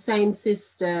think, the same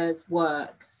sister's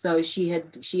work. So she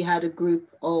had a group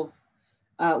of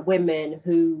women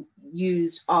who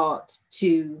used art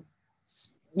to,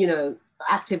 you know,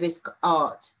 activist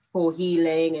art for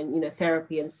healing and, you know,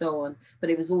 therapy and so on.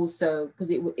 But it was also, because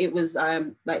it was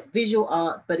like visual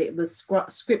art, but it was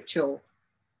scriptural.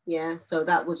 Yeah, so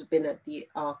that would have been at the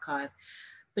archive.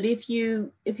 But if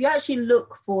you actually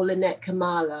look for Lynette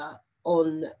Kamala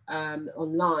on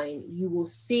online, you will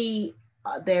see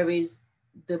there is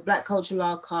the Black Cultural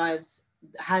Archives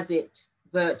has it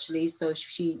virtually, so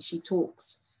she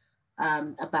talks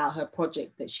about her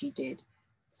project that she did.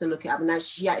 So look it up, and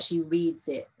she actually reads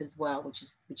it as well, which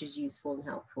is useful and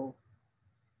helpful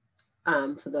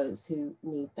for those who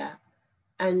need that.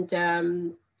 And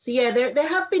so yeah, there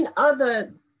have been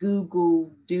other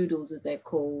Google Doodles, as they're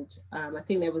called. I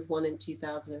think there was one in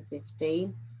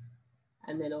 2015,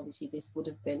 and then obviously this would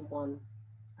have been one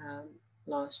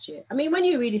last year. I mean, when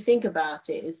you really think about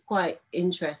it, it's quite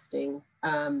interesting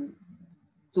the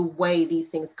way these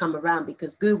things come around,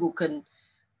 because Google can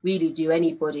really do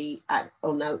anybody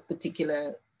on a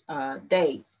particular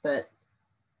dates. But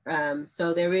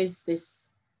so there is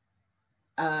this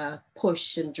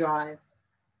push and drive,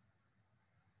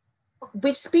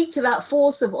 which speak to that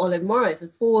force of Olive Morris, a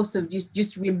force of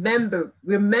just remember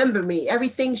me.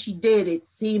 Everything she did, it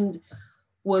seemed,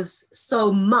 was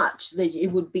so much that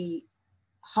it would be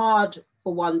hard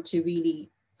for one to really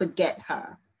forget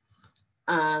her.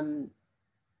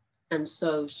 And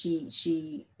so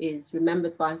she is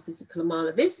remembered by Sister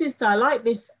Kamala. This sister, I like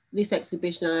this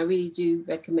exhibition, and I really do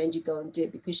recommend you go and do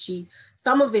it, because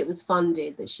some of it was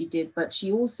funded that she did, but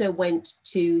she also went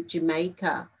to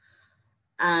Jamaica.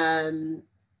 I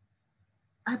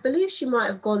believe she might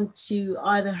have gone to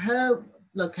either her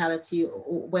locality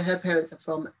or where her parents are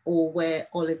from, or where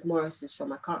Olive Morris is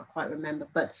from. I can't quite remember,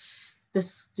 but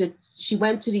she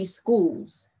went to these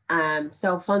schools,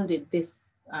 self-funded this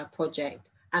project,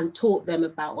 and taught them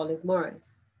about Olive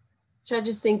Morris, which I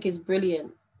just think is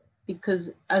brilliant,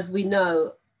 because as we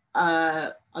know,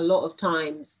 a lot of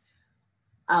times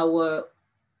the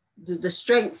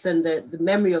strength and the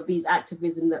memory of this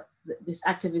activism that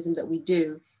we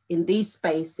do in these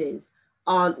spaces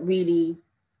aren't really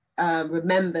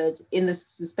remembered in the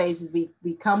spaces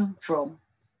we come from,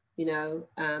 you know.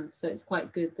 So it's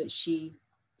quite good that she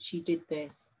she did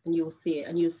this, and you'll see it,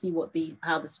 and you'll see what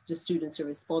how the students are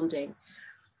responding.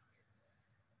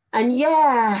 And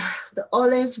yeah, the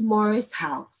Olive Morris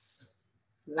house,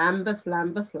 Lambeth.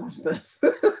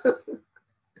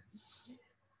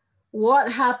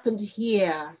 What happened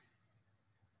here?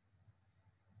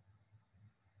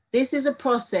 This is a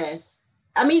process.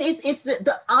 I mean, it's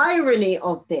the irony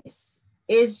of this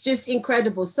is just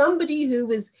incredible. Somebody who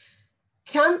was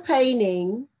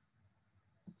campaigning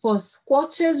for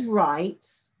squatters'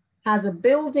 rights has a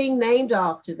building named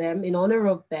after them, in honor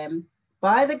of them,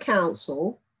 by the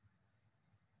council,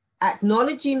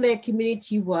 acknowledging their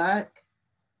community work.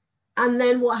 And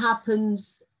then what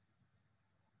happens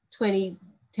 10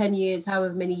 years,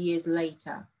 however many years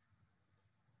later?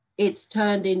 It's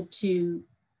turned into,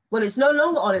 well, it's no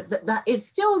longer on it, that it's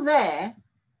still there,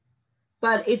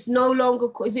 but it's no longer,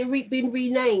 is it been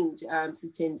renamed,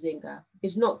 Sitin Zinga?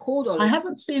 It's not called Olive. I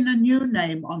haven't seen a new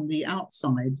name on the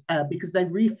outside because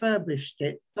they've refurbished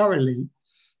it thoroughly,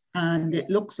 and it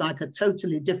looks like a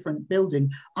totally different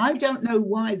building. I don't know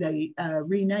why they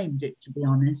renamed it, to be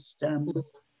honest.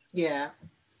 Yeah.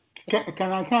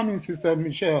 Can I come in, Sister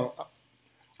Michelle?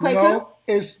 Kwaku? No,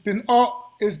 it's been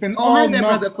all hi there,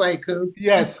 Brother Kwaku.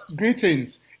 Yes,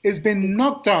 greetings. It's been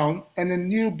knocked down and a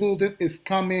new building is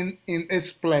coming in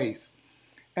its place.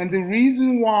 And the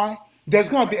reason why, there's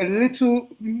going to be a little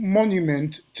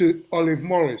monument to Olive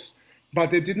Morris,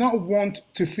 but they did not want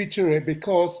to feature it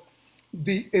because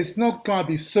it's not going to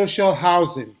be social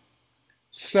housing.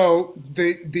 So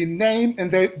the name,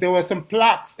 and there were some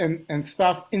plaques and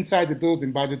stuff inside the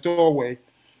building by the doorway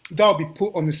that'll be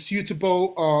put on a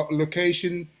suitable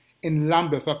location in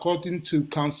Lambeth, according to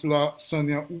Councillor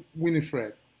Sonia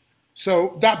Winifred.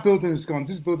 So that building is gone.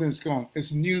 This building is gone.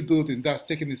 It's a new building that's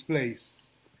taken its place.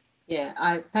 Yeah,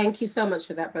 I thank you so much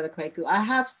for that, Brother Kwaku. I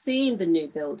have seen the new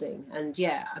building, and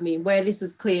yeah, I mean, where this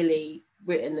was clearly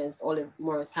written as Olive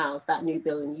Morris House, that new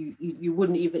building, you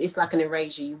wouldn't even, it's like an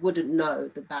erasure, you wouldn't know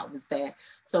that was there.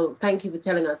 So thank you for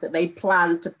telling us that they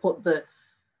planned to put the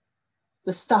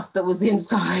stuff that was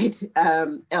inside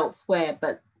elsewhere,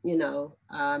 but you know,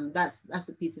 that's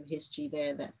a piece of history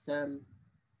there. That's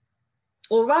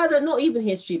or rather not even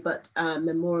history, but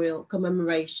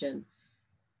commemoration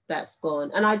that's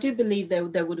gone. And I do believe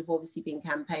there would have obviously been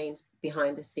campaigns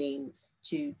behind the scenes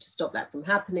to stop that from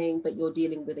happening, but you're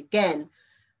dealing with, again,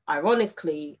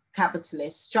 ironically,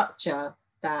 capitalist structure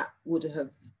that would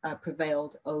have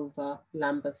prevailed over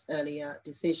Lambeth's earlier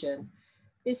decision.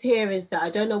 This here is that, I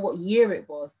don't know what year it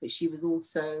was, but she was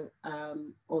also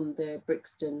on the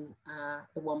Brixton,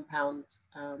 the £1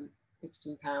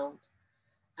 Brixton pound.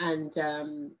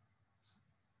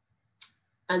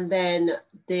 And then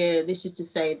this is to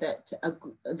say that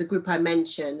the group I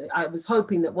mentioned, I was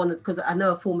hoping that because I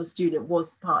know a former student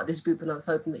was part of this group, and I was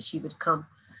hoping that she would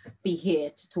be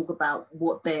here to talk about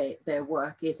what their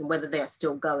work is and whether they are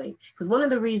still going. Because one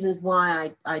of the reasons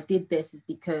why I did this is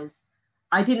because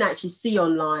I didn't actually see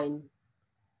online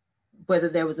whether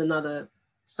there was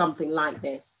something like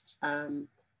this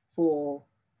for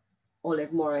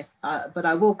Olive Morris, but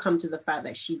I will come to the fact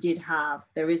that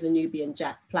there is a Nubian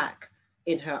Jack plaque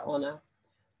in her honor,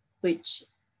 which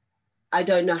I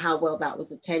don't know how well that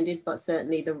was attended, but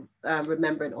certainly the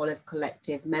Remembering Olive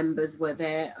Collective members were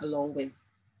there, along with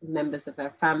members of her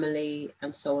family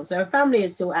and so on. So her family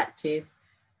is still active,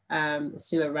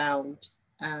 still around.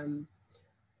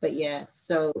 But yeah,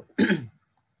 so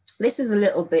this is a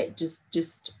little bit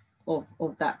just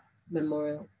of that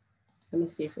memorial. Let me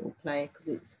see if it will play,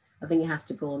 because I think it has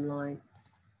to go online.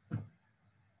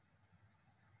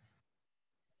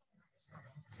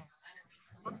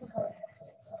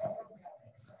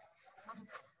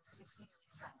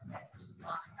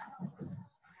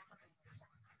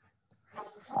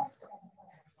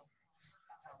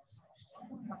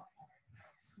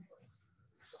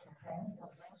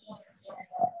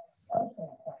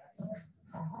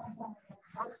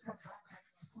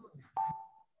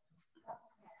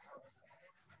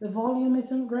 The volume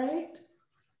isn't great.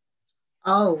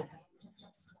 Oh.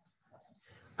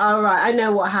 All right, I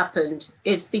know what happened.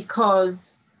 It's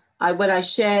because when I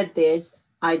shared this,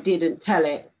 I didn't tell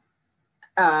it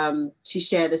to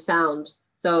share the sound.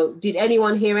 So did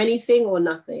anyone hear anything or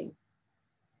nothing?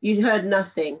 You heard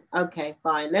nothing. Okay,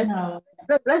 fine. Let's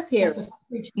hear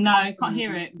it. No, can't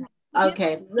hear it.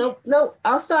 Okay, no,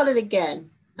 I'll start it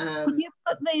again. Could you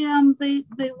put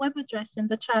the web address in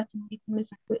the chat and we can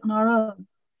listen to it on our own?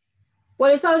 Well,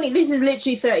 this is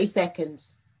literally 30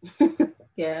 seconds.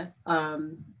 Yeah.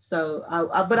 So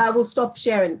but I will stop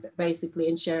sharing basically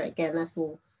and share it again. That's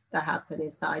all that happened,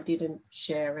 is that I didn't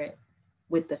share it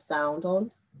with the sound on.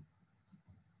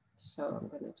 So I'm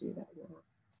going to do that now.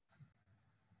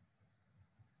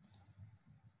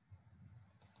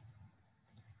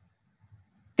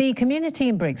 The community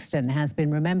in Brixton has been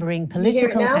remembering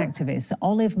political activist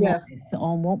Olive Morris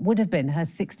on what would have been her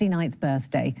 69th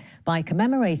birthday by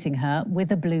commemorating her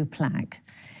with a blue plaque.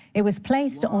 It was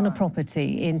placed on a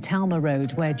property in Talma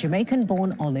Road where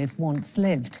Jamaican-born Olive once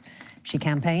lived. She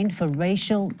campaigned for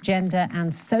racial, gender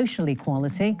and social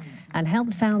equality and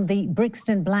helped found the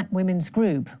Brixton Black Women's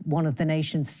Group, one of the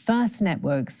nation's first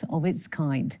networks of its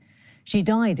kind. She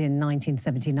died in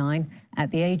 1979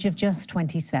 at the age of just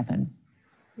 27.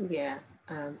 Yeah,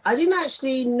 I didn't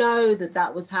actually know that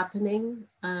that was happening.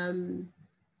 Did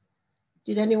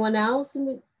anyone else in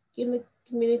the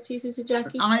community, Sister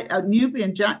Jackie?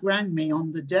 Nubian Jack rang me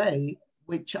on the day,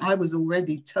 which I was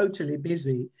already totally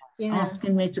busy,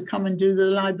 asking me to come and do the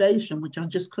libation, which I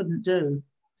just couldn't do.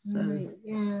 So right,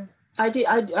 yeah,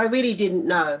 I really didn't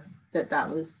know that that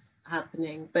was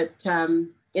happening, but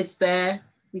it's there.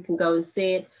 We can go and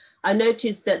see it. I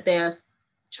noticed that they're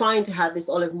trying to have this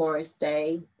Olive Morris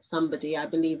Day. Somebody, I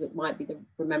believe it might be the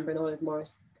Remembering Olive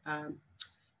Morris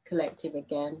Collective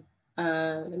again.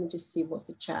 Let me just see what's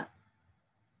the chat.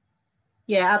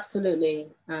 Yeah, absolutely.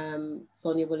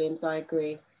 Sonia Williams, I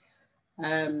agree.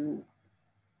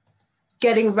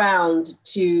 Getting round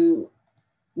to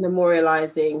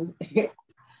memorializing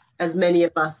as many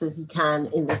of us as you can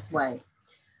in this way.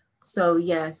 So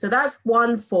yeah, so that's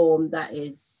one form that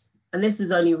is, and this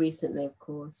was only recently, of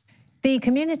course. The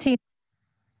community.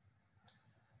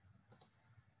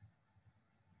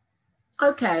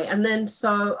 Okay, and then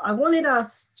so I wanted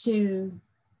us to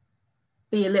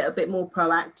be a little bit more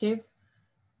proactive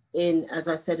in, as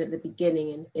I said at the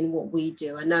beginning, in what we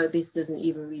do. I know this doesn't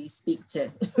even really speak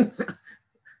to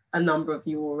a number of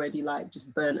you already, like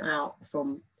just burnt out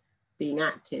from being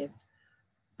active.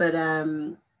 But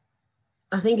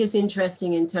I think it's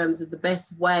interesting in terms of the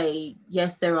best way.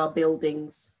 Yes, there are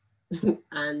buildings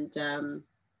and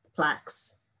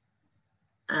plaques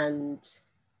and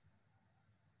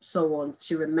so on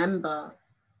to remember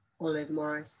Olive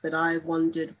Morris, but I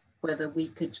wondered whether we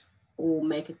could all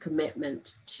make a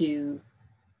commitment to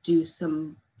do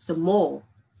some more,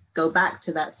 go back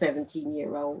to that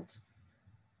 17-year-old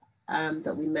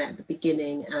that we met at the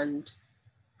beginning and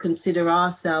consider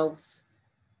ourselves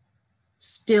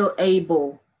still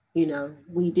able, you know,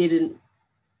 we didn't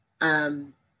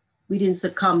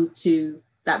succumb to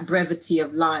that brevity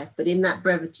of life, but in that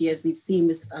brevity, as we've seen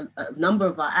with a number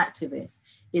of our activists,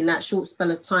 in that short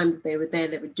spell of time that they were there,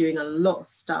 they were doing a lot of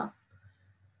stuff.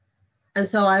 And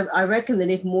so I reckon that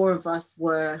if more of us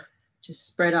were to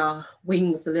spread our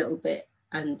wings a little bit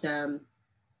and,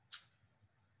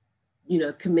 you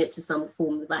know, commit to some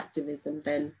form of activism,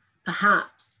 then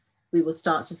perhaps we will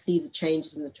start to see the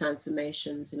changes and the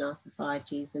transformations in our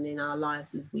societies and in our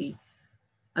lives as we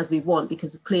want,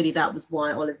 because clearly that was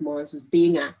why Olive Morris was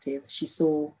being active. She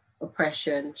saw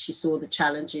oppression, she saw the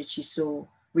challenges, she saw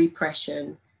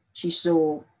repression, she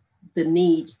saw the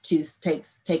need to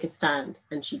take a stand,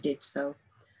 and she did so.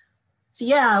 So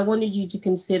yeah, I wanted you to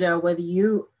consider whether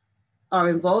you are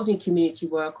involved in community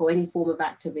work or any form of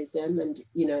activism, and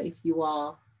you know, if you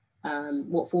are,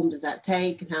 what form does that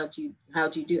take, and how do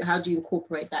you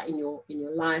incorporate that in your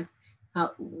life?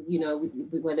 How, you know,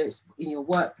 whether it's in your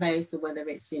workplace or whether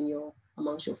it's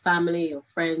amongst your family, your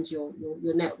friends, your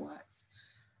networks.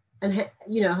 And,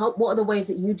 you know, what are the ways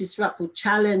that you disrupt or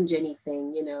challenge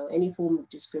anything, you know, any form of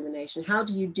discrimination? How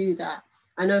do you do that?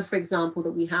 I know, for example,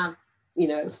 that we have, you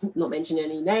know, not mention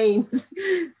any names,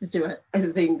 Sister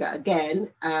Azinga again,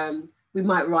 we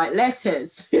might write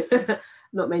letters,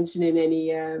 not mentioning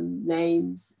any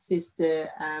names, Sister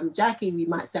Jackie, we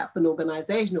might set up an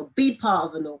organization or be part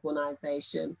of an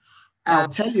organization. I'll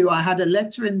tell you, I had a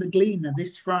letter in the Gleaner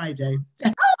this Friday.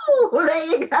 Oh, well,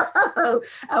 there you go.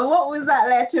 And what was that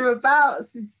letter about,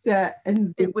 Sister?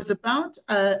 It was about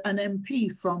an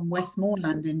MP from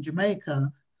Westmoreland in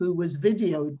Jamaica who was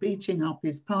videoed beating up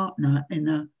his partner in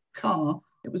a car.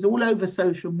 It was all over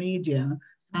social media,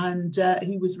 and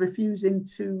he was refusing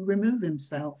to remove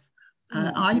himself.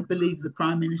 I believe the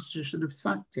Prime Minister should have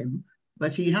sacked him,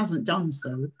 but he hasn't done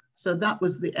so. So that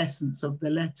was the essence of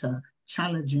the letter,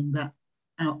 challenging that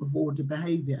out of order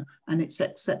behaviour and its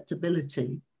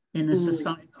acceptability in a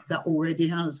society that already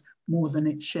has more than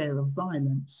its share of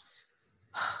violence.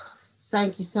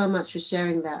 Thank you so much for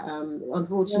sharing that.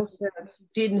 Unfortunately, you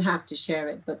didn't have to share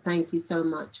it, but thank you so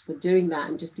much for doing that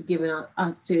and just to giving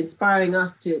us, to inspiring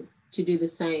us to do the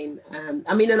same.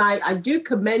 I mean, and I do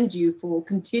commend you for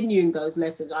continuing those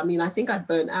letters. I mean, I think I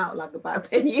burnt out like about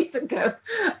 10 years ago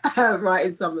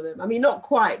writing some of them. I mean, not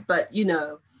quite, but you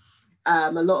know,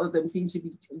 a lot of them seem to be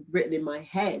written in my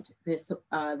head.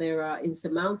 They're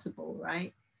insurmountable,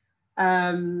 right?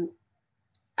 And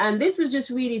And this was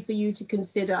just really for you to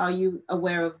consider, are you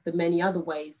aware of the many other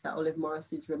ways that Olive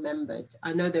Morris is remembered?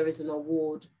 I know there is an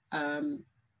award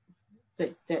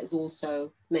that is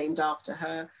also named after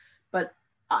her, but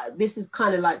this is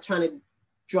kind of like trying to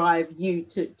drive you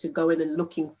to go in and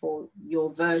looking for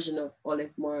your version of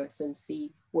Olive Morris and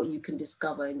see what you can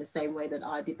discover, in the same way that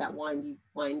I did that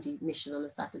windy mission on a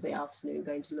Saturday afternoon,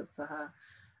 going to look for her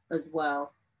as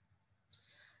well.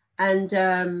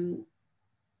 And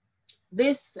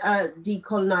this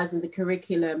decolonizing the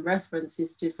curriculum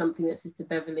references to something that Sister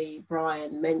Beverly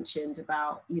Bryan mentioned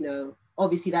about, you know,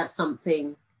 obviously that's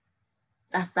something,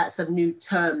 that's a new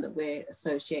term that we're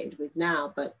associated with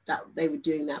now, but that they were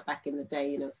doing that back in the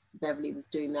day. You know, Sister Beverly was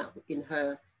doing that in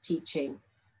her teaching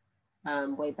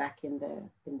way back in the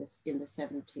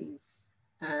 70s.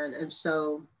 And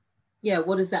so, yeah,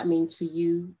 what does that mean for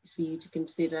you? It's for you to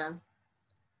consider.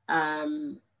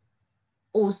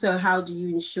 Also, how do you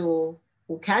ensure,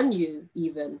 or can you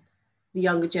even, the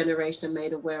younger generation are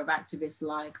made aware of activists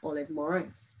like Olive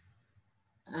Morris?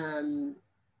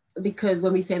 Because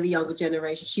when we say the younger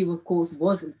generation, she of course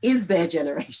is their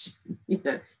generation. You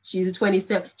know, she is a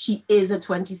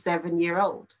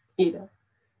 27-year-old, you know.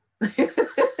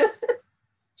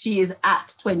 She is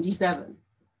at 27.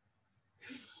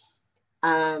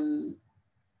 And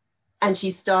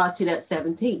she started at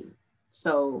 17.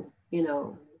 So, you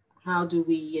know, how do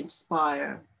we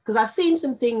inspire? Because I've seen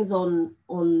some things on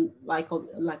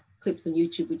clips on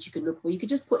YouTube, which you can look for. You could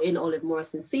just put in Olive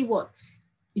Morris and see what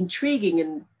intriguing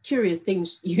and curious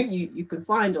things you can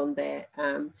find on there.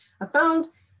 I found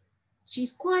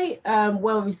she's quite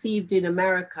well received in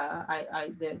America.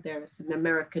 There are some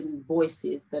American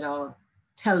voices that are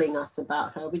telling us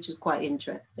about her, which is quite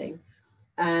interesting.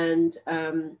 And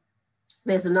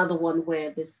there's another one where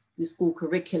the school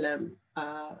curriculum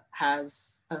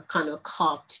has a kind of a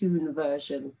cartoon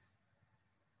version.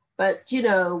 But, you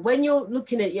know, when you're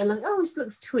looking at it, you're like, oh, this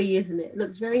looks twee, isn't it? It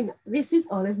looks very nice. This is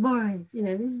Olive Morris, you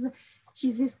know,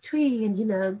 she's this twee, and, you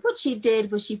know, what she did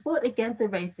was she fought against the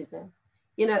racism.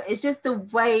 You know, it's just the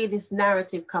way this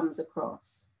narrative comes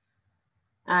across.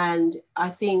 And I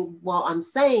think what I'm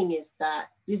saying is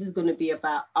that this is going to be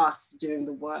about us doing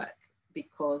the work,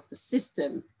 because the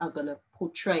systems are going to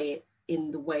portray it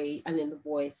in the way and in the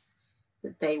voice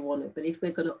that they want it. But if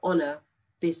we're going to honor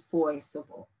this voice of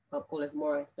Olive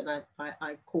Morris, then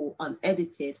I call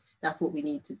unedited, that's what we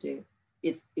need to do.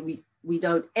 We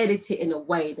don't edit it in a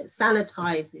way that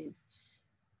sanitizes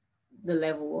the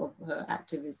level of her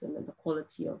activism and the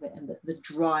quality of it, and the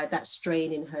drive, that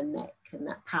strain in her neck and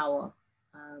that power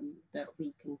that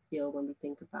we can feel when we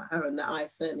think about her, and that I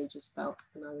certainly just felt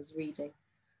when I was reading.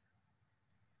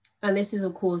 And this is,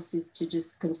 of course, is to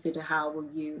just consider, how will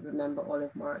you remember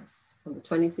Olive Morris on the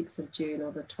 26th of June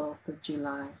or the 12th of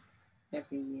July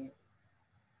every year?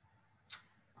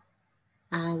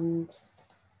 And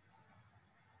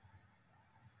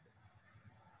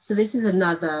so this is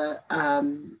another,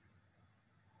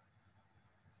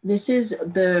 this is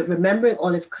the Remembering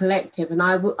Olive Collective. And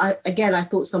I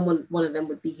thought one of them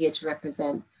would be here to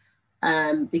represent,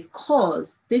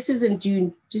 because this is in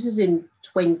June, this is in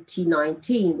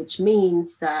 2019, which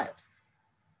means that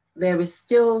there is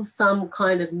still some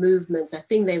kind of movements. I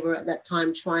think they were at that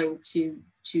time trying to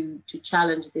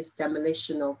challenge this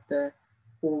demolition of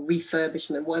or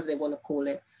refurbishment, whatever they want to call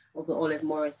it, of the Olive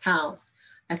Morris house.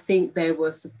 I think maybe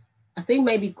Brother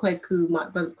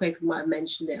Kwaku might have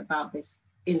mentioned it, about this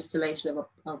installation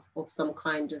of some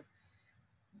kind of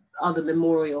other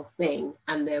memorial thing,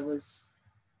 and there was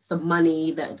some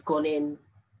money that had gone in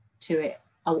to it.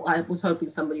 I was hoping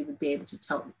somebody would be able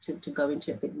to go into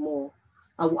it a bit more,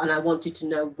 and I wanted to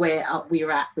know where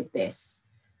we're at with this.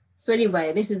 So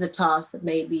anyway, this is a task that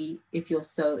maybe, if you're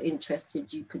so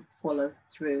interested, you could follow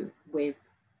through with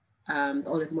the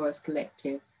Olive Morris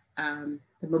Collective.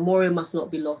 The memorial must not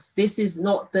be lost. This is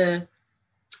not the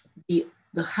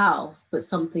house, but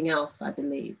something else, I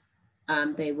believe.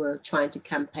 They were trying to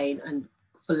campaign and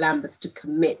for Lambeth to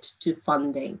commit to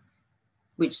funding,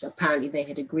 which apparently they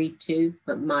had agreed to,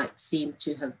 but might seem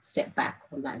to have stepped back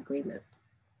on that agreement.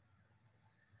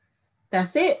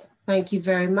 That's it. Thank you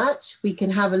very much. We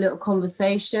can have a little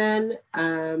conversation,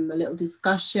 a little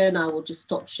discussion. I will just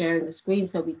stop sharing the screen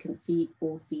so we can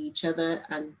all see each other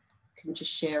and can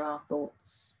just share our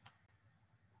thoughts.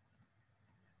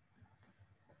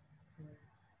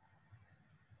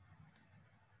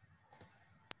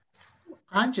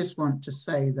 I just want to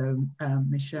say, though,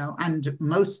 Michelle, and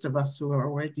most of us who are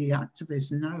already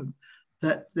activists know,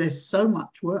 that there's so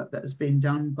much work that has been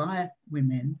done by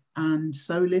women, and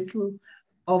so little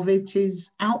of it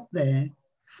is out there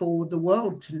for the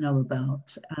world to know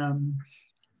about.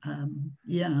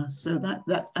 Yeah, so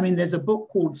that I mean, there's a book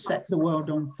called Set the World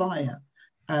on Fire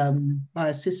by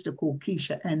a sister called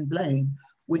Keisha N. Blaine,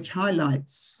 which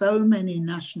highlights so many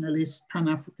nationalist,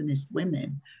 Pan-Africanist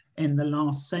women in the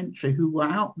last century who were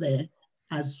out there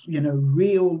as, you know,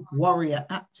 real warrior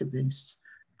activists.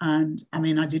 And I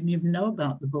mean, I didn't even know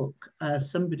about the book.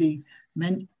 Somebody,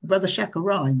 Brother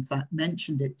Shakara, in fact,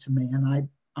 mentioned it to me, and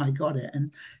I got it.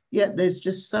 And yet there's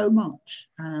just so much.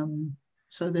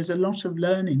 So there's a lot of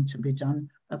learning to be done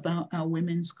about our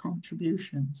women's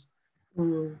contributions.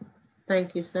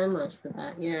 Thank you so much for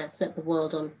that. Yeah, set the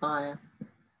world on fire.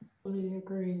 Fully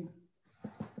agree.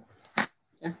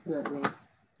 Definitely.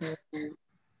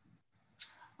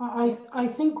 I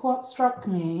think what struck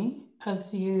me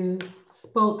as you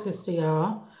spoke, Sister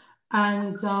Yah,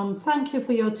 and thank you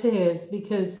for your tears,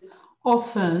 because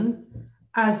often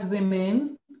as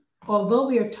women, although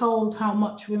we are told how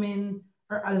much women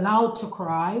are allowed to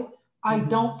cry, I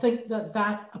don't think that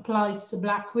that applies to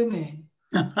Black women.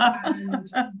 And,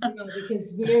 you know,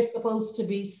 because we're supposed to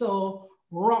be so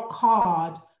rock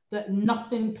hard that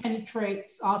nothing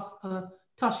penetrates us,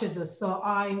 touches us. So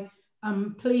I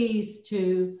am pleased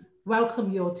to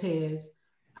welcome your tears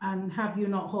and have you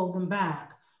not hold them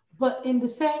back. But in the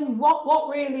same, what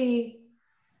really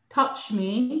touched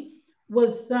me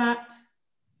was that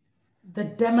the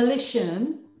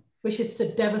demolition, which is to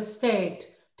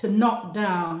devastate, to knock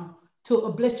down, to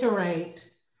obliterate.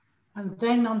 And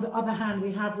then on the other hand,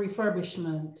 we have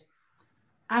refurbishment.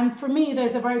 And for me,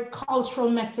 there's a very cultural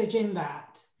message in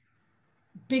that,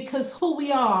 because who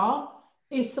we are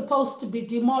is supposed to be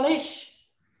demolished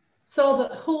so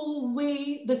that who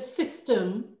we, the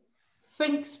system,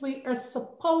 thinks we are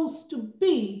supposed to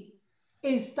be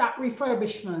is that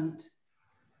refurbishment.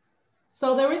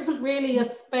 So there isn't really a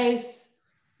space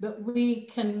that we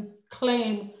can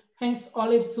claim, hence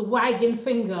Olive's wagging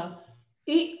finger.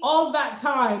 Eat all that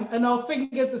time and our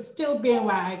fingers are still being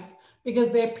wagged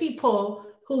because there are people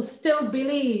who still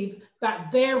believe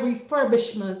that their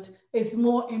refurbishment is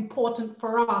more important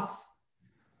for us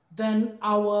than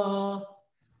our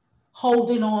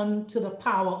holding on to the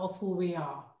power of who we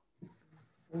are.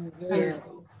 Yeah.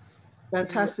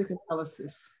 Fantastic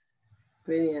analysis.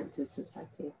 Brilliant, Sister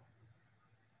Jackie.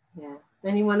 Yeah.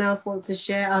 Anyone else want to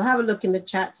share? I'll have a look in the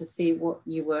chat to see what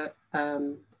you were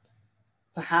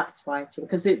perhaps writing,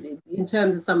 because in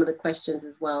terms of some of the questions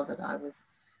as well that I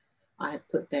had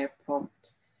put there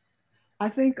prompt. I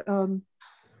think one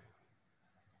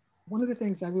of the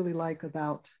things I really like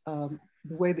about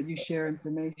the way that you share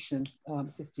information,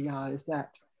 Sister Yah, is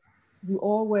that you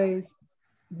always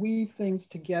weave things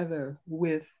together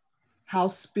with how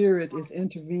spirit is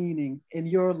intervening in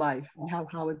your life and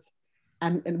how it's,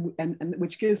 and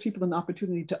which gives people an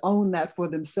opportunity to own that for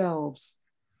themselves.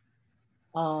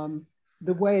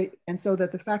 The way, and so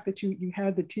that the fact that you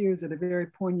had the tears at a very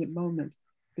poignant moment,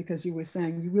 because you were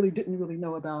saying you really didn't really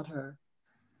know about her.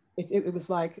 It was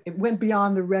like, it went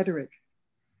beyond the rhetoric.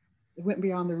 It went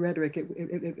beyond the rhetoric.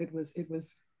 It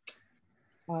was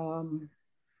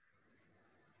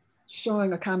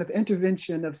showing a kind of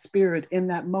intervention of spirit in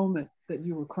that moment that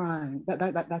you were crying.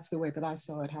 That's the way that I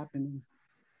saw it happening.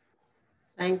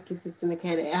 Thank you, Sister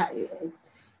Nikeda.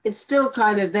 It's still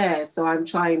kind of there, so I'm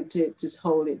trying to just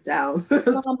hold it down.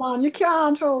 Come on, you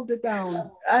can't hold it down.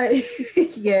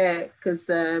 Yeah, because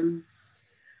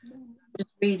just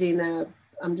reading,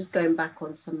 I'm just going back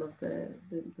on some of the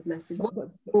message.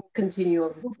 We'll continue,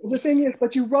 obviously. The thing is,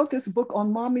 but you wrote this book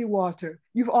on mommy water.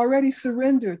 You've already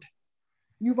surrendered.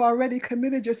 You've already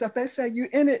committed yourself. They say you're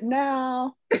in it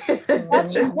now.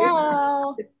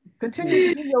 Now.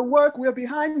 Continue to do your work. We're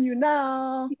behind you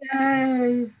now.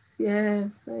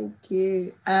 Yes, thank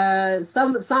you.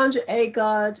 Sandra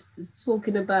Agard is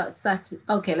talking about Saturn.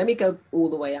 Okay, let me go all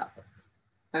the way up.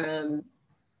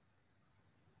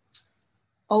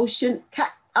 Ocean,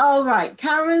 all right,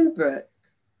 Karen Brooke.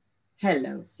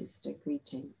 Hello, sister,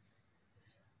 greetings.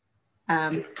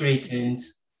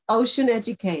 Greetings. Ocean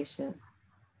education.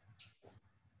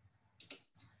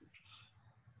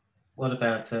 What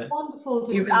about it? Wonderful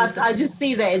to see. I just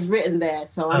see that it's written there,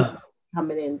 so I'm just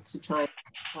coming in to try and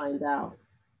find out.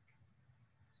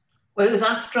 Well, it was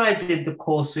after I did the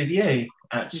course with you,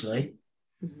 actually.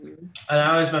 And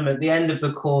I always remember at the end of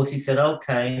the course, he said,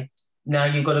 okay, now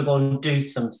you've got to go and do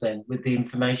something with the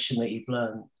information that you've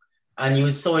learned. And you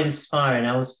were so inspiring.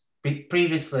 I was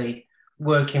previously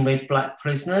working with Black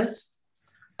prisoners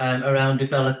around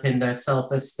developing their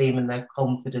self-esteem and their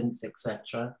confidence,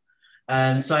 etc.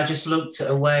 So I just looked at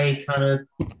a way, kind of,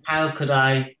 how could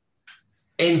I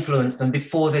influence them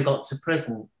before they got to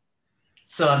prison?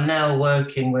 So I'm now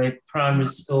working with primary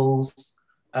schools,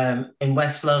 in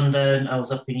West London, I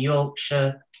was up in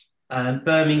Yorkshire,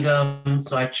 Birmingham.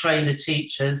 So I train the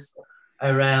teachers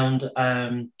around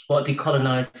what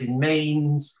decolonising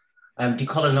means,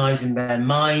 decolonising their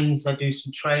minds. I do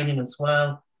some training as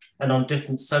well, and on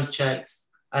different subjects.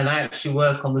 And I actually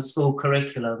work on the school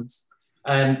curriculums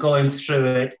and going through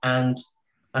it, and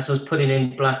I suppose putting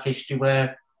in Black history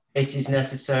where it is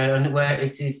necessary and where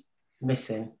it is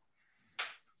missing.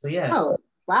 So yeah. Oh,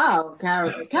 wow,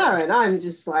 Karen, I'm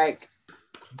just like,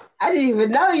 I didn't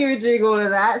even know you were doing all of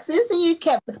that. Sister, you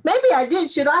kept, maybe I did.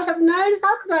 Should I have known?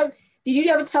 How could I? Did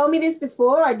you ever tell me this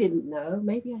before? I didn't know.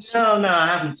 Maybe I should. No, I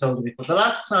haven't told you before. The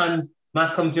last time my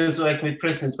company was working with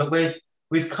prisoners, but with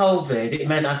COVID, it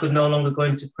meant I could no longer go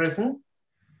into prison.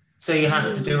 So you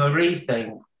have to do a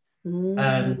rethink.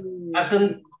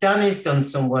 Danny's done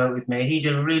some work with me. He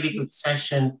did a really good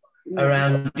session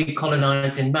around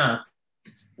decolonising math.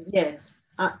 Yes.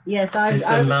 Yes. To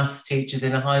some maths teachers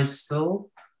in a high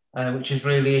school, which is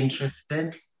really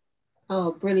interesting.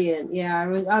 Oh, brilliant. Yeah,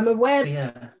 I'm aware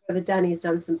that Danny's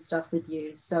done some stuff with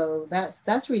you. So that's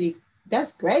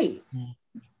great.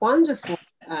 Wonderful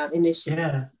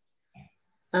initiative.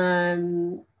 Yeah.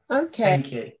 Okay.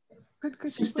 Thank you.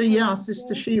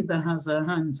 Sister Sheba has her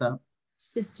hands up.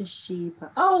 Sister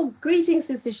Sheba. Oh, greetings,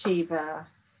 Sister Sheba.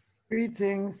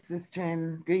 Greetings, Sister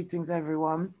Chen. Greetings,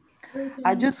 everyone. Greetings.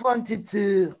 I just wanted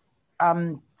to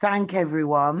thank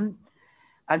everyone.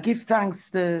 I give thanks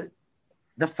to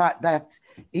the fact that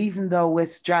even though we're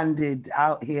stranded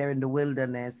out here in the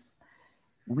wilderness,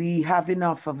 we have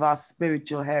enough of our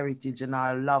spiritual heritage and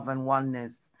our love and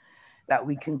oneness that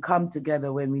we can come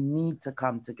together when we need to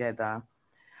come together.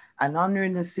 And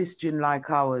honoring a sister like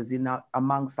ours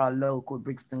amongst our local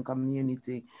Brixton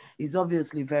community is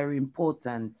obviously very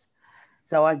important.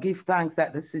 So I give thanks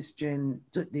that the sister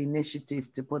took the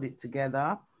initiative to put it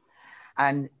together.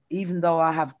 And even though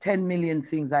I have 10 million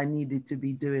things I needed to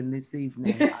be doing this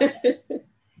evening, I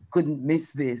couldn't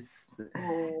miss this.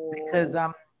 Because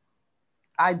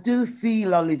I do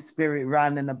feel Olive Spirit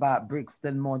running about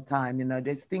Brixton more time. You know,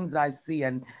 there's things I see,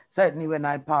 and certainly when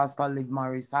I passed Olive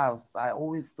Murray's house, I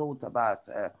always thought about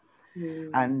her.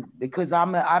 And because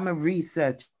I'm a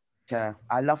researcher,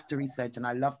 I love to research, and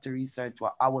I love to research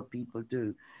what our people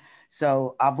do.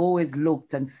 So I've always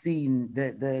looked and seen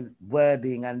the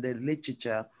wording and the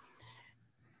literature.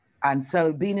 And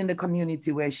so being in the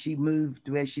community where she moved,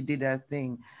 where she did her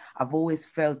thing, I've always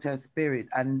felt her spirit.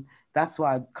 And that's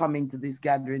why coming to this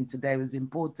gathering today was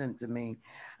important to me.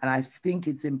 And I think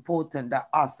it's important that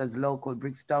us as local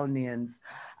Brixtonians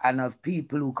and of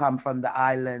people who come from the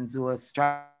islands who are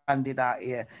stranded out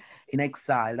here in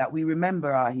exile, that we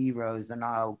remember our heroes and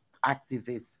our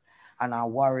activists and our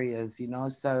warriors, you know.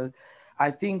 So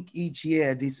I think each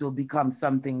year this will become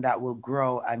something that will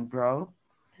grow and grow.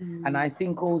 And I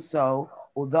think also,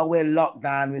 although we're locked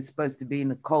down, we're supposed to be in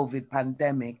a COVID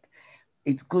pandemic,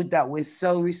 it's good that we're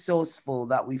so resourceful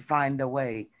that we find a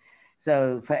way.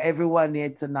 So for everyone here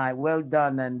tonight, well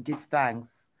done and give thanks.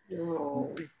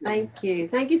 Oh, thank you.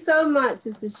 Thank you so much,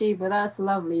 Sister Sheba. That's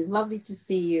lovely. It's lovely to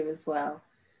see you as well.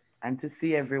 And to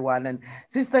see everyone. And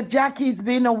Sister Jackie, it's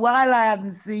been a while I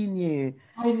haven't seen you.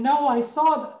 I know, I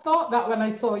thought that when I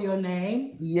saw your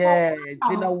name. Yeah, it's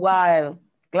been a while.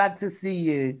 Glad to see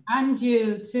you. And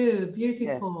you too,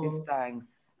 beautiful. Yes, give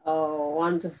thanks. Oh,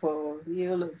 wonderful.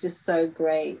 You look just so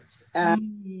great.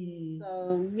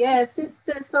 So yeah,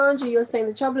 Sister Sandra, you're saying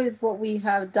the trouble is what we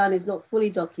have done is not fully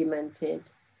documented.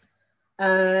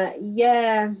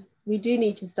 Yeah, we do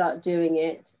need to start doing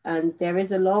it. And there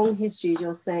is a long history, as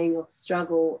you're saying, of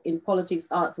struggle in politics,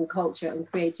 arts and culture and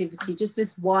creativity, just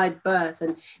this wide berth.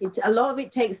 And a lot of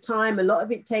it takes time, a lot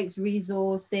of it takes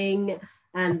resourcing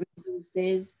and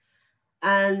resources.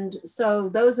 And so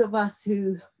those of us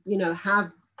who, you know,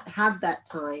 have that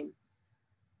time,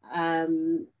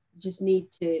 just need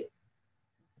to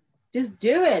just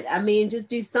do it. I mean, just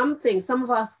do something. Some of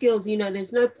our skills, you know,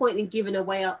 there's no point in giving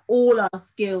away all our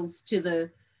skills to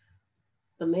the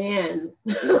man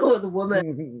or the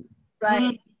woman.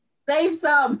 Like, save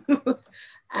some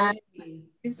and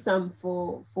do some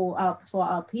for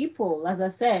our people. As I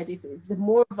said, if the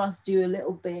more of us do a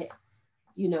little bit,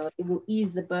 you know, it will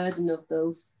ease the burden of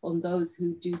on those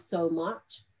who do so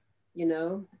much, you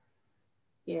know.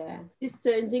 Yeah, Sister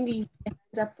Nzinga, you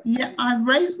hand up. Yeah, I've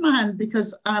raised my hand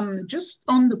because just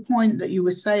on the point that you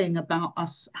were saying about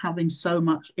us having so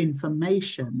much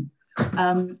information,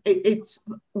 it's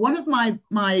one of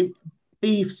my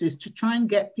beefs is to try and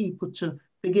get people to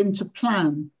begin to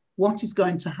plan what is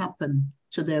going to happen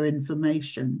to their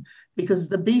information, because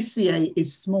the BCA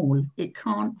is small. It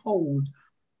can't hold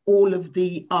all of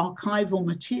the archival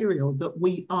material that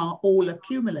we are all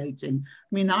accumulating. I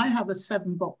mean, I have a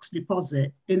 7-box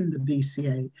deposit in the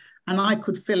BCA, and I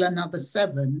could fill another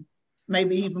 7,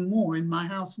 maybe even more in my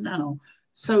house now.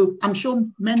 So I'm sure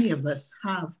many of us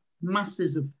have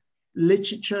masses of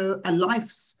literature, a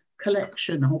life's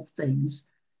collection of things.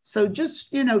 So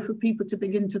just, you know, for people to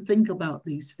begin to think about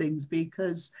these things,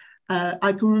 because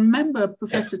I can remember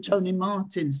Professor Tony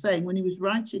Martin saying when he was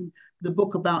writing the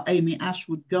book about Amy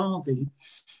Ashwood Garvey,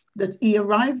 that he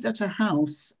arrived at a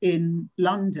house in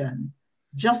London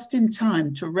just in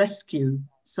time to rescue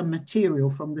some material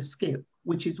from the skip,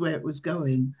 which is where it was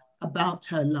going, about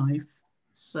her life.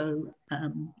 So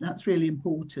that's really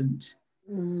important.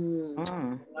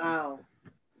 Wow.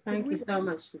 Thank you so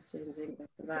much, Sister Nzinga,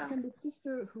 for that. And the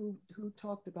sister who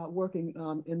talked about working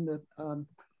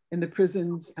in the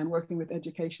prisons and working with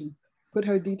education, put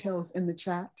her details in the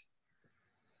chat.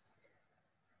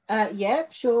 Yeah,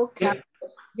 sure.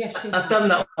 Yes, I've done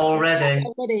that already.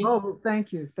 Oh,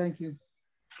 thank you, thank you.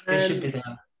 It should be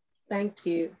there. Thank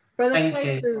you. Brother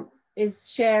Kweku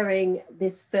is sharing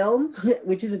this film,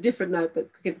 which is a different note, but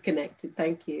connected.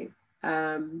 Thank you.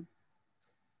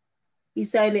 He's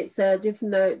saying it's a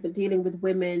different note, but dealing with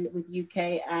women with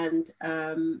UK and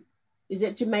is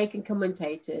it Jamaican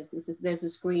commentators? There's a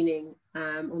screening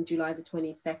on July the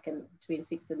 22nd between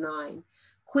 6 and 9.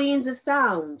 Queens of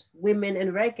Sound, Women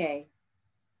and Reggae.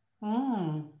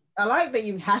 I like that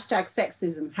you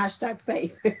 #sexism,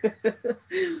 #faith.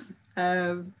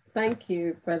 Thank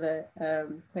you, Brother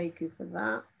Kweku, for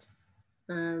that.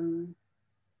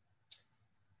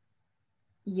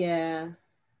 Yeah.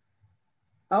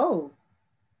 Oh.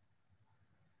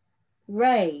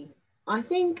 Ray, I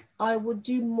think I would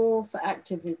do more for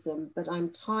activism, but I'm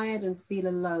tired and feel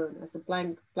alone as a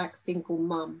black single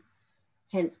mum,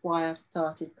 hence why I've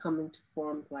started coming to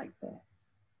forums like this.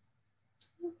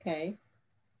 Okay,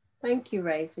 thank you,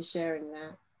 Ray, for sharing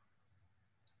that.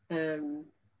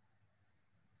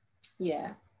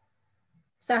 Yeah.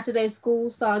 Saturday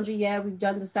schools, Sandra, yeah, we've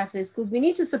done the Saturday schools. We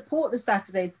need to support the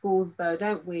Saturday schools though,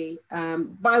 don't we?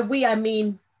 By we, I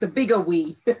mean the bigger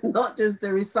we, not just the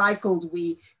recycled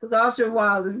we, because after a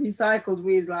while, the recycled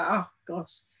we is like, oh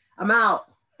gosh, I'm out.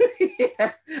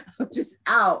 Yeah, I'm just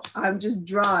out. I'm just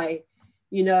dry,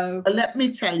 you know. But let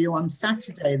me tell you, on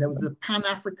Saturday, there was a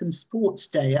Pan-African Sports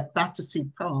Day at Battersea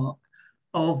Park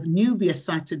of Nubia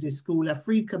Saturday School,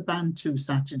 Afrika Bantu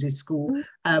Saturday School,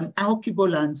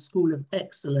 Alkebulan School of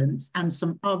Excellence, and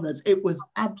some others. It was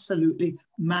absolutely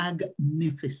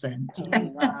magnificent.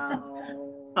 Wow.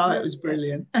 Oh, it was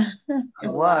brilliant. It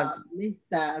was.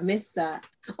 I missed that.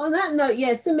 On that note,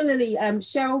 yeah, similarly,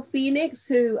 Cheryl Phoenix,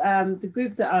 who the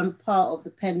group that I'm part of,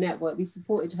 the Penn Network, we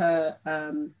supported her.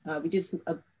 We did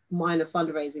a minor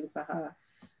fundraising for her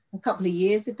a couple of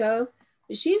years ago.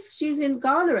 But she's in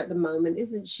Ghana at the moment,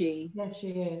 isn't she? Yes, she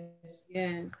is.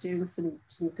 Yeah, doing some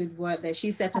good work there. She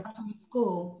set up a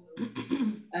school.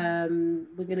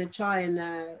 We're gonna try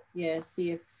and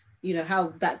see if, you know, how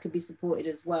that could be supported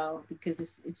as well,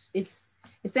 because it's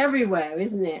everywhere,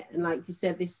 isn't it? And like you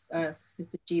said, this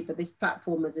Sister G, but this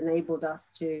platform has enabled us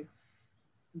to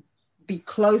be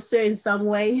closer in some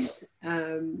ways,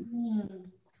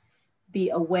 be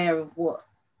aware of what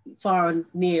far and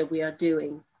near we are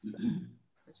doing. So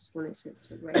I just wanted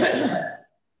to raise that.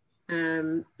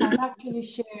 I've actually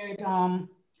shared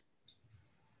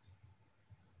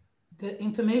the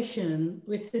information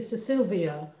with Sister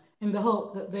Sylvia in the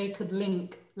hope that they could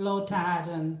link LOTAD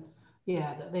and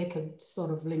that they could sort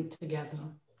of link together.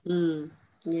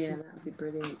 Yeah, that would be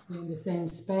brilliant. In the same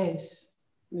space.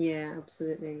 Yeah,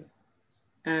 absolutely.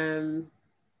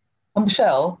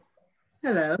 Michelle.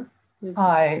 Hello.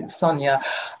 Hi, Sonia.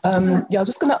 Yeah, I was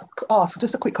just going to ask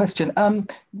just a quick question.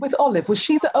 With Olive, was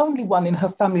she the only one in her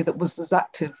family that was as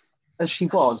active as she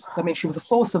was? I mean, she was a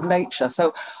force of nature.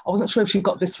 So I wasn't sure if she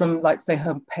got this from, like, say,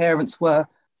 her parents were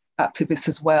activists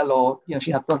as well, or, you know,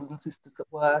 she had brothers and sisters that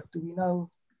were. Do we know?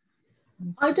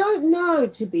 I don't know,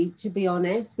 to be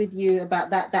honest with you, about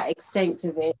that extent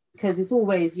of it, because it's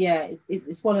always,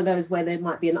 it's one of those where there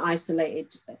might be an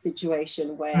isolated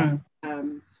situation where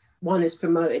one is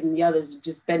promoted and the other's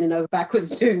just bending over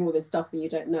backwards doing all this stuff and you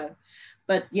don't know.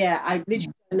 But yeah, I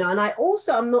literally don't know. And I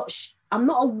also, I'm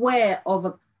not aware of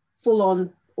a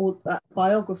full-on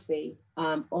biography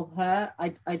of her.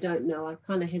 I don't know. I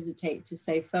kind of hesitate to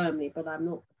say firmly, but I'm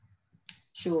not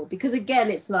sure. Because again,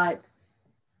 it's like,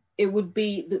 it would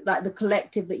be like the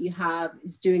collective that you have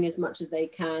is doing as much as they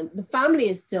can. The family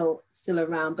is still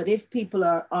around, but if people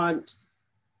aren't,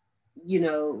 you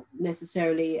know,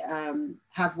 necessarily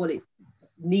have what it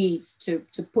needs to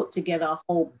put together a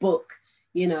whole book,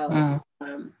 you know.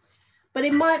 but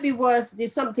it might be worth,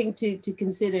 there's something to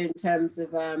consider in terms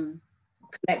of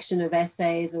collection of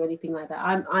essays or anything like that.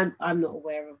 I'm not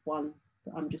aware of one,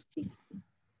 but I'm just speaking.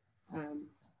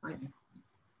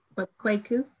 But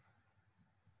Kwaku?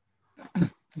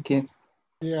 Thank you.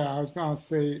 Yeah, I was going to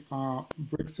say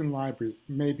Brixton Libraries,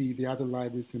 maybe the other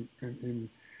libraries in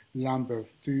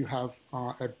Lambeth do have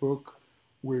a book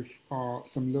with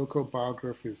some local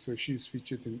biographies. So she's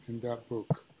featured in that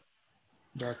book.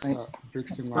 That's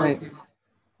Brixton Library.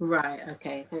 Right,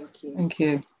 okay, thank you. Thank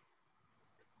you.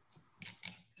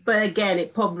 But again,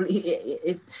 it probably,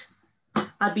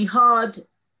 I'd be hard,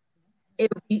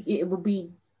 it would be,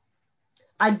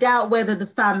 I doubt whether the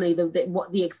family,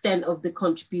 what the extent of the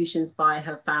contributions by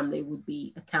her family would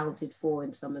be accounted for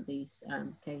in some of these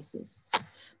cases.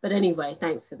 But anyway,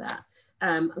 thanks for that.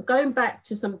 Going back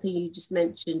to something you just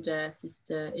mentioned,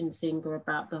 Sister Nzinga,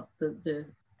 about the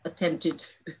attempted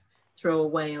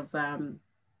throwaway of,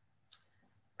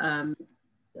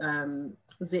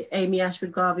 was it Amy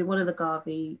Ashford Garvey, one of the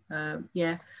Garvey,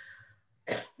 yeah.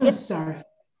 Oh, sorry.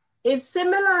 It's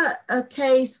similar a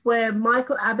case where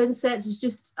Michael Abensets is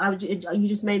just, you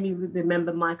just made me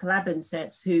remember Michael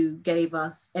Abensets, who gave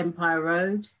us Empire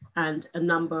Road and a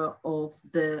number of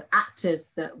the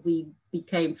actors that we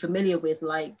became familiar with,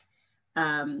 like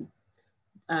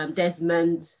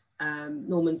Desmond,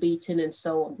 Norman Beaton, and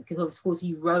so on, because of course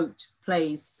he wrote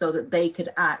plays so that they could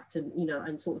act, and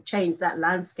and sort of change that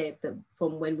landscape that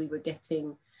from when we were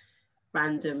getting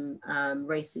random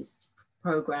racist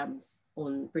programs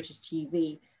on British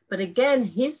TV. But again,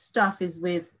 his stuff is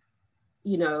with,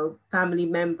 family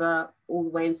member all the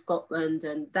way in Scotland,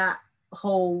 and that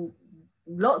whole,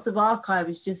 lots of archive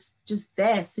is just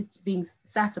there being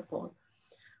sat upon.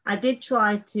 I did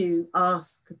try to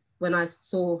ask when I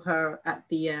saw her at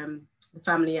the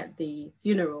family at the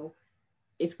funeral,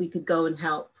 if we could go and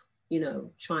help,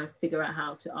 try and figure out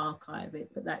how to archive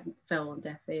it, but that fell on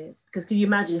deaf ears. Because can you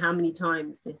imagine how many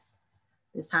times this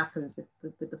happens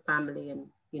with the family and,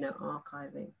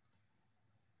 archiving.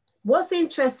 What's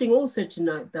interesting also to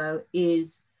note, though,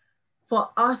 is for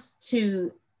us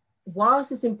to,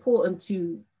 whilst it's important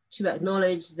to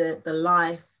acknowledge the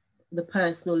life, the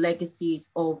personal legacies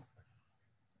of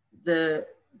the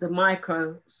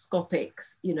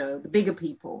microscopics, the bigger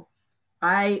people,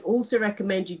 I also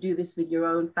recommend you do this with your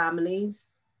own families,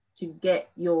 to get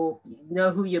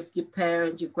who your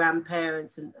parents, your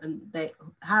grandparents, and they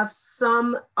have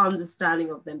some understanding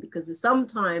of them, because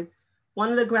sometimes one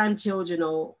of the grandchildren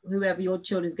or whoever your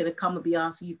children is going to come and be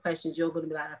asking you questions, you're going to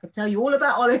be like, I can tell you all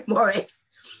about Olive Morris,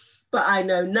 but I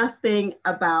know nothing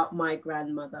about my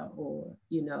grandmother or,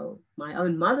 my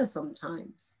own mother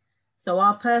sometimes. So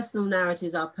our personal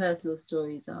narratives, our personal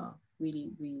stories are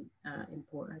really, really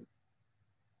important.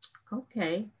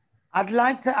 Okay. I'd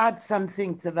like to add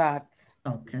something to that.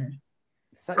 Okay.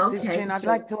 So, Sister Jane, I'd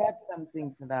like to add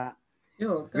something to that.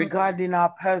 Sure. Regarding our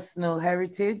personal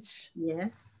heritage.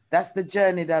 Yes. That's the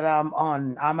journey that I'm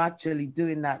on. I'm actually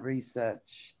doing that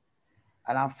research.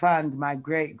 And I found my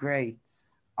great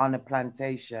on a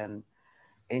plantation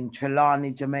in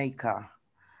Trelawney, Jamaica.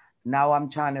 Now I'm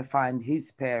trying to find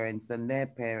his parents and their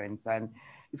parents. And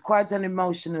it's quite an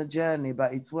emotional journey,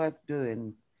 but it's worth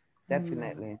doing,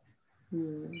 definitely.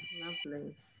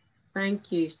 Lovely.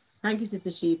 Thank you,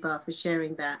 Sister Sheba, for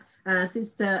sharing that.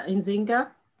 Sister Nzinga?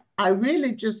 I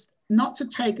really just, not to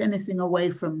take anything away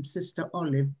from Sister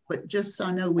Olive, but just,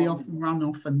 I know we often run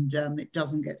off and it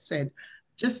doesn't get said,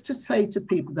 just to say to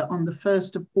people that on the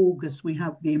 1st of August, we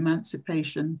have the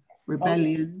Emancipation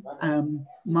Rebellion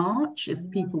March, if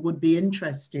people would be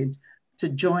interested to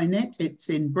join it. It's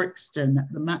in Brixton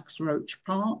at the Max Roach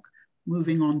Park,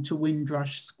 moving on to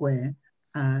Windrush Square.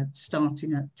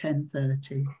 Starting at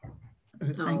 10:30.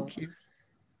 Thank you.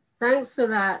 Thanks for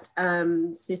that,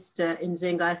 Sister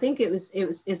Nzinga. I think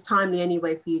it's timely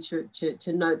anyway for you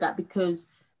to note that,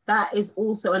 because that is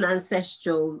also an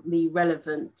ancestrally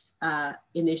relevant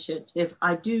initiative.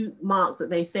 I do mark that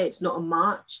they say it's not a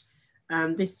march.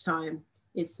 This time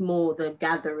it's more the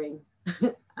gathering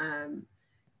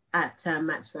at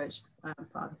Max Roach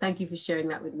Park. Thank you for sharing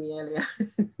that with me earlier.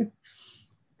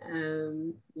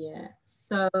 Yeah,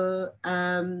 so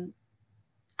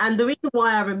and the reason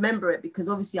why I remember it, because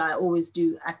obviously I always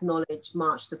do acknowledge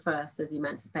March the 1st as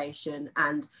emancipation,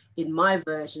 and in my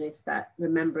version is that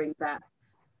remembering that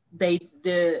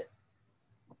the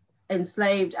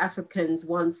enslaved Africans,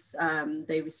 once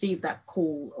they received that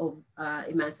call of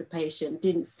emancipation,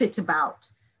 didn't sit about.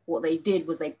 What they did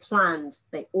was they planned,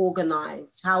 they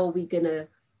organized, how are we going to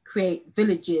create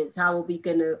villages? How are we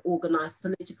going to organize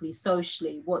politically,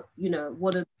 socially? What we're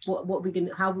going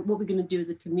to do as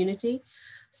a community?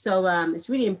 So it's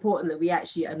really important that we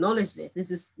actually acknowledge this.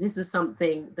 This was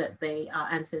something that our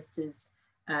ancestors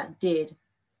did,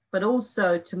 but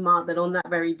also to mark that on that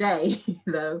very day,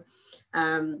 though,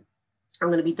 I'm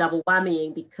going to be double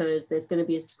whammying, because there's going to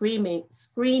be a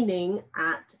screening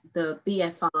at the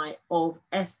BFI of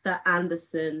Esther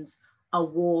Anderson's A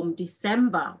Warm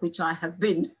December, which I have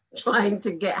been trying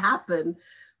to get happen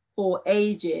for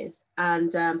ages.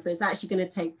 And so it's actually going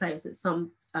to take place at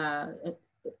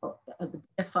at the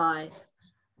BFI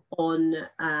on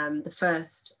the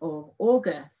 1st of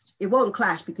August. It won't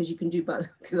clash because you can do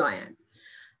both, because I am.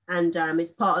 And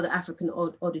it's part of the African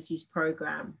Odysseys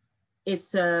program.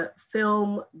 It's a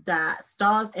film that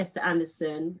stars Esther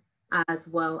Anderson as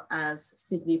well as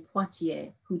Sidney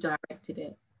Poitier, who directed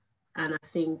it. And I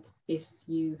think if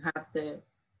you have the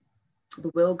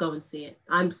will, go and see it.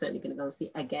 I'm certainly going to go and see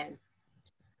it again.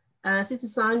 Sister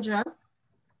Sandra.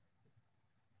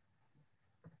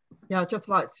 Yeah, I'd just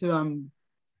like to,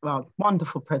 well,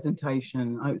 wonderful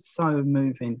presentation. Oh, it's so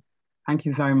moving. Thank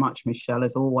you very much, Michelle.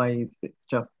 As always, it's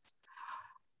just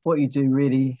what you do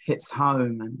really hits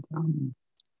home, and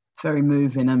it's very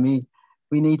moving. And we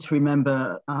need to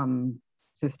remember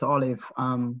Sister Olive,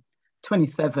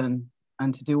 27,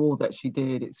 and to do all that she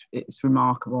did, it's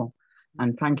remarkable.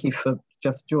 And thank you for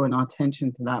just drawing our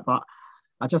attention to that. But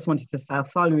I just wanted to say I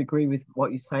thoroughly agree with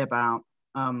what you say about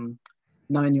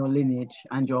knowing your lineage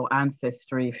and your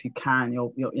ancestry, if you can,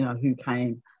 your who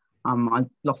came. I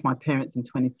lost my parents in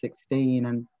 2016,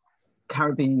 and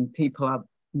Caribbean people are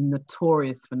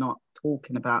notorious for not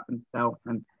talking about themselves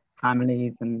and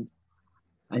families, and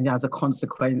as a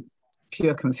consequence,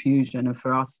 pure confusion. And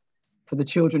for us, for the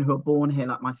children who are born here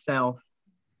like myself,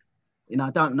 I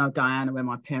don't know Guyana, where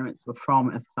my parents were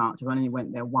from as such. I only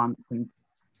went there once, and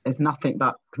there's nothing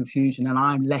but confusion, and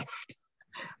I'm left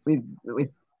with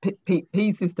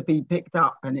pieces to be picked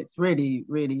up, and it's really,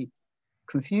 really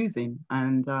confusing.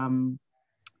 And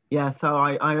so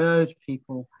I urge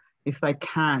people, if they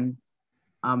can,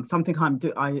 something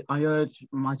I urge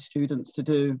my students to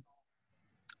do.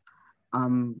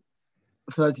 For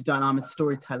those who don't know, I'm a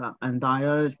storyteller, and I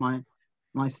urge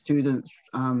my students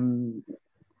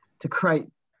to create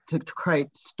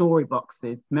story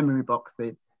boxes, memory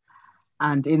boxes,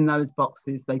 and in those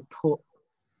boxes they put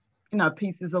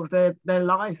pieces of their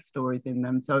life stories in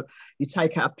them. So you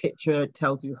take out a picture, it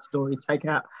tells you a story. Take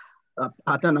out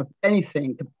I don't know,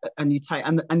 anything, and you take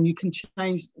and you can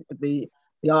change the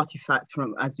artifacts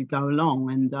from as you go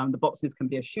along. And the boxes can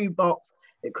be a shoe box,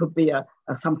 it could be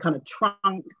some kind of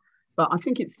trunk. But I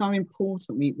think it's so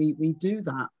important we do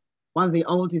that. One of the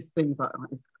oldest things that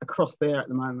is across there at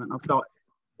the moment I've got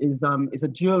is a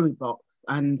jewelry box,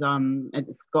 and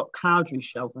it's got cowrie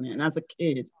shells on it. And as a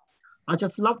kid, I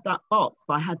just loved that box,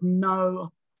 but I had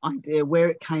no idea where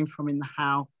it came from in the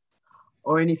house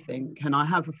or anything. And I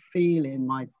have a feeling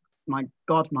my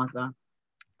godmother,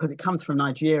 because it comes from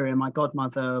Nigeria, my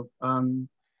godmother,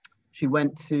 she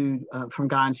went to from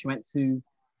Ghana. She went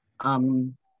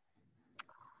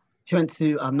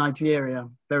to Nigeria,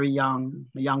 very young,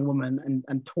 a young woman,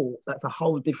 and taught. That's a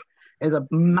whole different. There's a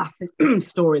massive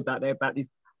story about this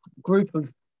group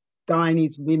of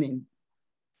Guyanese women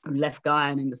who left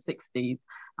Guyana in the 60s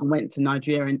and went to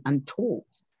Nigeria and taught.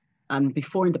 And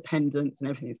before independence and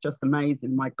everything, it's just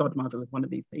amazing. My godmother was one of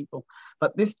these people.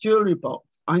 But this jewelry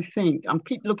box, I think, I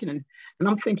keep looking at it, and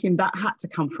I'm thinking that had to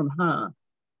come from her.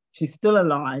 She's still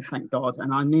alive, thank God,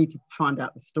 and I need to find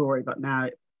out the story. But now,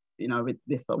 with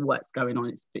this what's going on,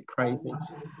 it's a bit crazy.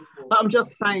 But I'm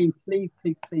just saying, please,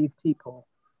 please, please, people,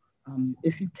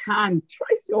 if you can,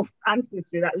 trace your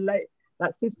ancestry.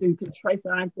 That sister who can trace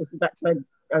her ancestry back to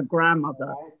her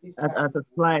grandmother as a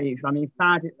slave. I mean,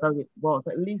 sad though it was,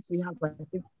 at least we have a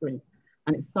history,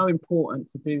 and it's so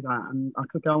important to do that. And I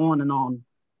could go on,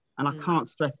 and I can't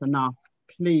stress enough.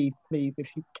 Please, please, if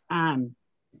you can,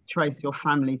 trace your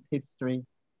family's history.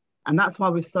 And that's why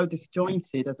we're so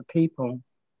disjointed as a people.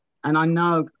 And I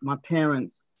know my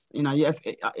parents, when I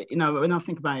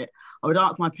think about it, I would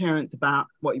ask my parents about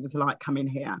what it was like coming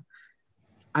here,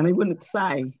 and they wouldn't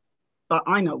say, but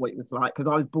I know what it was like because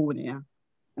I was born here,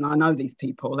 and I know these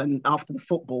people. And after the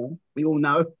football, we all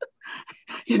know,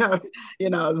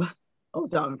 oh,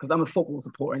 don't, because I'm a football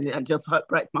supporter, and it just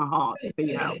breaks my heart to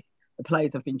see how the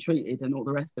players have been treated and all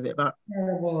the rest of it. But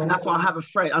and that's why I have a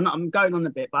friend. I'm going on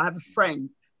a bit, but I have a friend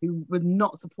who would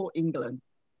not support England.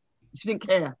 She didn't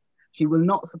care. She will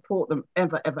not support them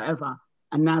ever, ever, ever.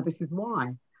 And now this is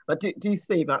why. But do you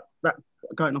see? But that's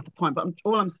going off the point. But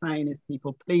all I'm saying is,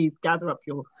 people, please gather up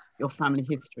your family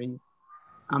histories,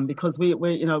 because we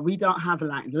you know, we don't have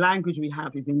a language. We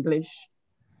have is English,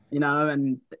 you know,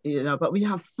 and you know, but we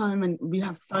have so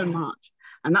much,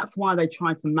 and that's why they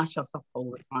try to mash us up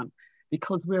all the time,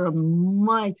 because we're a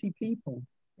mighty people.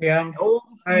 Yeah, all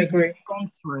the things I agree. we've gone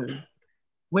through,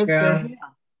 we're still here,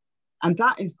 and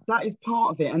that is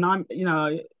part of it. And I'm, you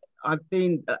know, I've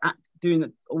been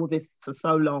doing all this for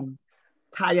so long,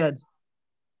 tired.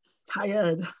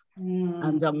 And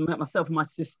myself and my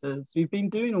sisters, we've been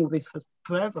doing all this for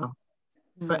forever.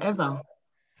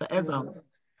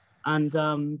 And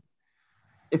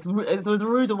it was a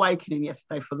rude awakening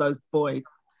yesterday for those boys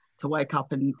to wake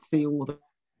up and see all the.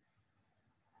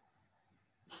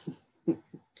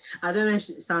 I don't know if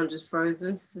Sandra's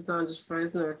frozen. Sandra's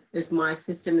frozen, or if my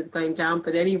system is going down.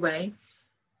 But anyway,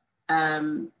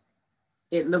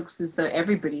 it looks as though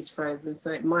everybody's frozen,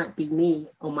 so it might be me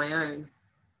on my own.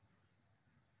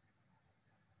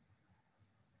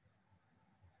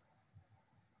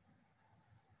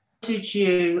 Did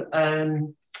you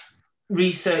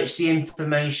research the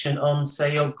information on,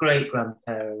 say, your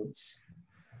great-grandparents?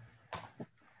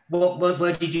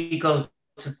 Where did you go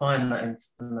to find that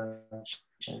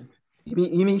information?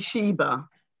 You mean Sheba?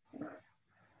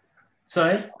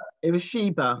 Sorry? It was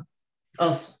Sheba.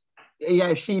 Oh.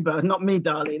 Yeah, Sheba, not me,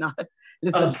 darling.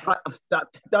 Listen,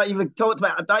 don't even talk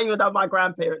about it. I don't even know my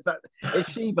grandparents.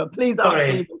 It's Sheba. Please ask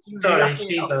Sheba. Sorry,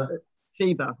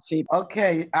 Sheba. Sheba.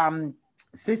 Okay,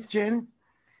 Sister,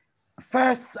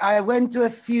 first I went to a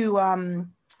few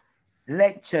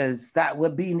lectures that were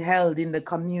being held in the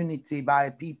community by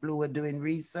people who were doing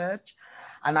research,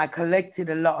 and I collected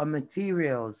a lot of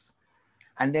materials.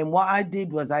 And then what I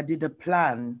did was I did a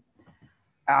plan,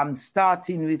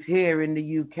 starting with here in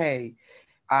the UK.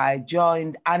 I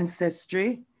joined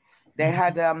Ancestry. They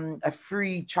had a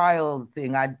free trial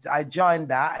thing. I joined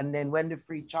that, and then when the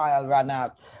free trial ran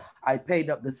out, I paid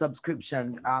up the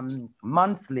subscription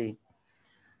monthly.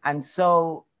 And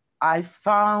so I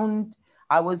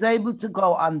was able to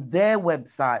go on their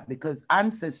website, because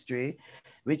Ancestry,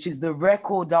 which is the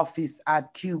record office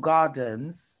at Kew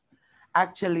Gardens,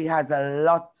 actually has a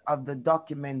lot of the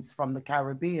documents from the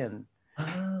Caribbean.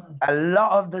 A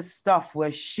lot of the stuff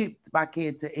was shipped back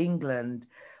here to England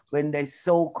when they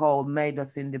so-called made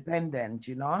us independent,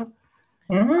 you know?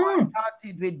 So I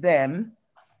started with them,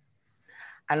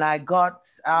 and I got,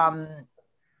 I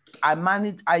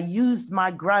used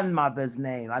my grandmother's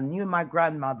name. I knew my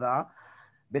grandmother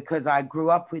because I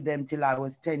grew up with them till I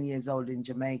was 10 years old in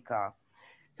Jamaica.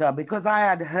 So because I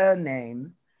had her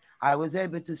name, I was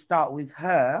able to start with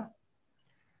her,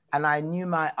 and I knew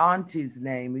my auntie's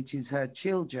name, which is her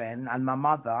children, and my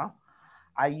mother.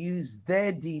 I used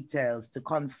their details to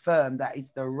confirm that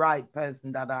it's the right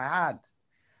person that I had.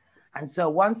 And so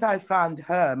once I found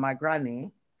her, my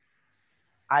granny,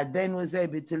 I then was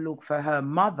able to look for her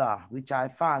mother, which I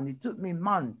found. It took me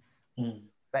months,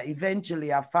 but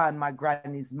eventually I found my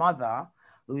granny's mother,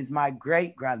 who is my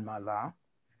great-grandmother.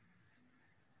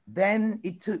 Then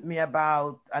it took me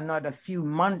about another few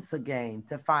months again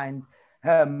to find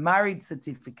her marriage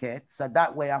certificate. So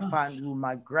that way I found who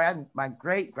my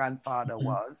great-grandfather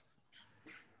was.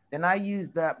 Then I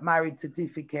used that marriage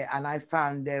certificate and I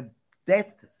found their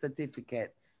death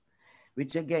certificates,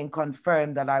 which again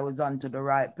confirmed that I was onto the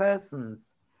right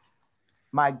persons.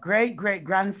 My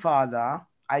great-great-grandfather,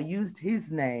 I used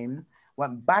his name,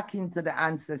 went back into the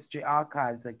Ancestry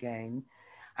archives again,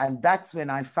 and that's when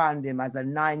I found him as a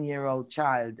 9-year-old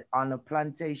child on a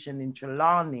plantation in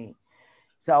Trelawney.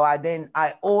 So I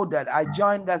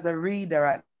joined as a reader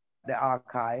at the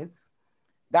archives.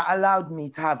 That allowed me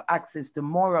to have access to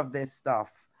more of this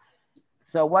stuff.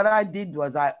 So what I did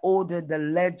was I ordered the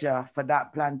ledger for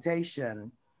that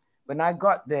plantation. When I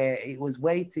got there, it was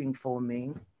waiting for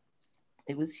me.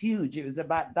 It was huge. It was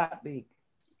about that big.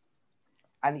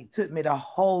 And it took me the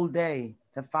whole day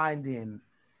to find him.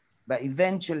 But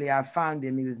eventually I found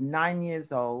him. He was 9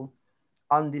 years old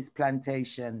on this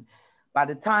plantation. By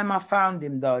the time I found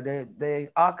him though, the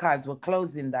archives were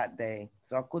closing that day.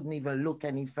 So I couldn't even look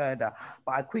any further.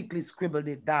 But I quickly scribbled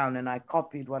it down and I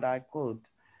copied what I could.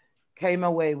 Came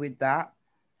away with that.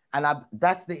 And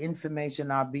that's the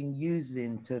information I've been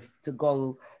using to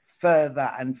go further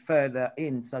and further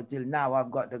in. So till now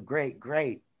I've got the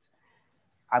great.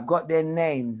 I've got their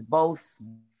names, both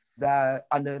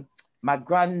my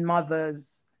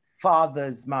grandmother's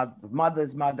father's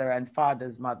mother's mother and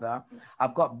father's mother.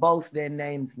 I've got both their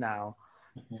names now.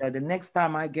 So the next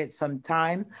time I get some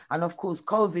time, and of course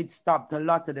COVID stopped a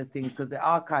lot of the things because the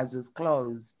archives was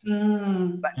closed,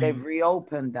 but they've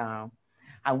reopened now.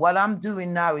 And what I'm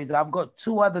doing now is I've got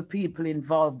 2 other people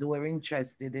involved who are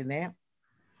interested in it.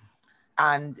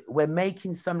 And we're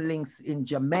making some links in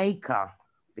Jamaica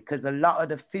because a lot of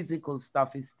the physical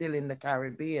stuff is still in the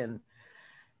Caribbean.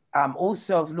 I'm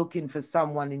also looking for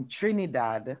someone in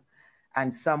Trinidad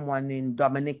and someone in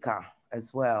Dominica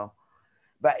as well.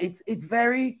 But it's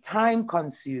very time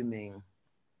consuming.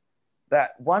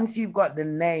 But once you've got the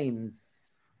names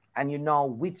and you know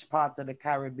which part of the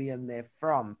Caribbean they're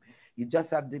from, you just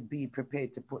have to be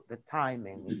prepared to put the time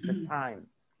in. It's the time.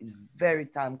 It's very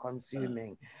time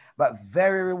consuming, but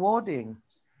very rewarding.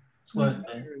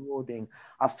 Very rewarding.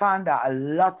 I found out a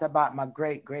lot about my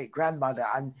great-great-grandmother,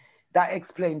 and that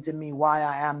explained to me why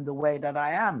I am the way that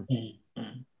I am.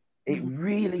 It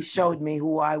really showed me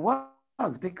who I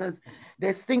was, because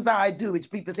there's things that I do which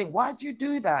people think, why'd you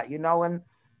do that? You know, and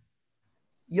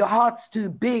your heart's too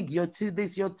big, you're too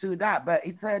this, you're too that, but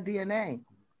it's her DNA.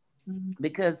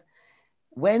 Because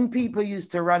when people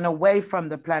used to run away from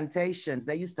the plantations,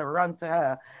 they used to run to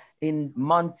her in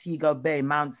Montego Bay,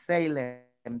 Mount Salem,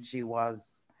 she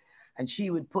was. And she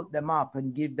would put them up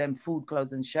and give them food,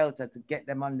 clothes, and shelter to get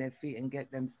them on their feet and get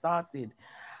them started.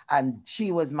 And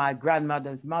she was my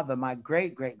grandmother's mother, my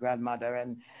great-great-grandmother.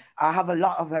 And I have a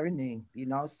lot of her in me, you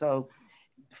know. So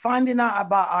finding out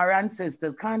about our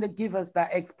ancestors kind of give us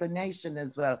that explanation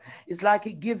as well. It's like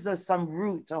it gives us some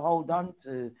root to hold on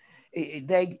to.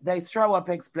 They throw up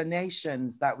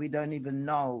explanations that we don't even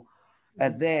know are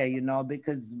there, you know,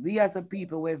 because we as a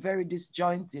people, we're very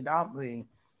disjointed, aren't we?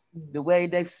 The way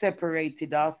they've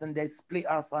separated us and they split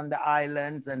us on the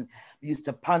islands and used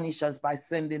to punish us by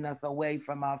sending us away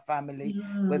from our family.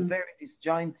 We're very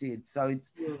disjointed. So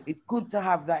it's good to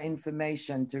have that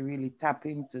information to really tap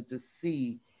into, to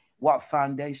see what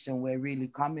foundation we're really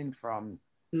coming from.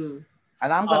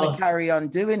 And I'm going to carry on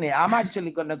doing it. I'm actually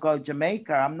going to go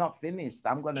Jamaica. I'm not finished.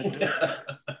 I'm going to do it.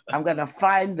 I'm going to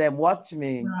find them. Watch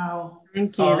me. Wow.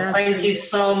 Thank you. Thank you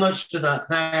so much for that.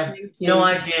 I have no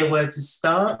idea where to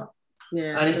start.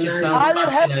 Yeah. And it just sounds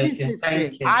fascinating.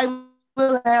 Thank you. I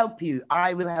will help you.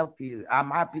 I will help you. I'm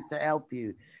happy to help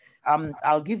you.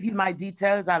 I'll give you my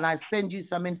details and I send you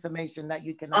some information that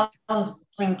you can.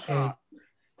 Thank you.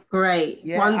 Great.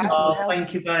 Yeah, wonderful.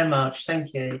 Thank you very much.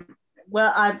 Thank you.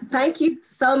 Well, thank you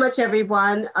so much,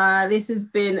 everyone. This has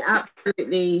been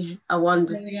absolutely a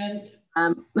wonderful. Brilliant.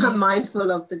 I'm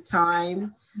mindful of the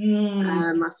time.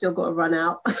 I've still got to run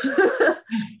out.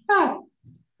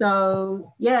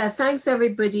 So, yeah, thanks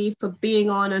everybody for being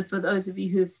on, and for those of you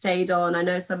who've stayed on. I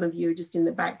know some of you are just in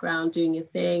the background doing your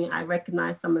thing. I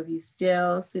recognize some of you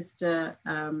still. Sister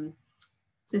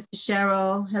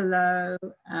Cheryl, hello.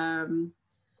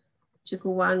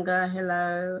 Chukwuwanga,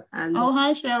 hello. And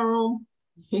hi, Cheryl.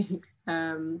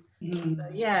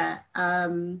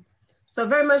 So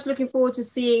very much looking forward to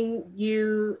seeing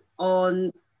you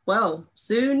on, well,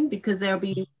 soon, because there'll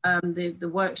be the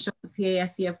workshop, the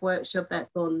PASCF workshop that's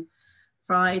on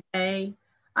Friday.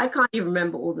 I can't even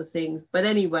remember all the things, but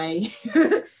anyway,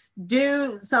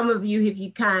 do some of you, if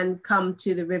you can, come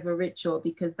to the River Ritual,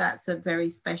 because that's a very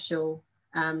special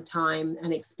time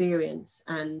and experience,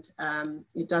 and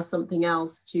it does something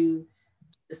else to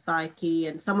the psyche,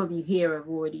 and some of you here have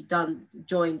already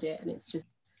joined it, and it's just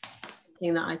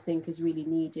something that I think is really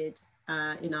needed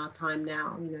in our time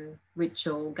now, you know,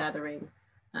 ritual gathering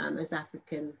as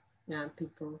African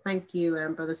people. Thank you,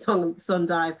 Brother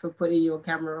Sondai, for putting your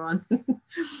camera on.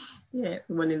 Yeah,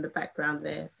 everyone in the background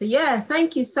there. So yeah,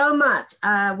 thank you so much.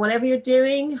 Whatever you're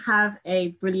doing, have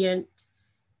a brilliant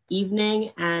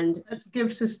evening, and let's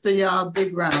give Sister Ya a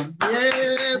big round.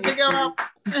 Yeah, big up.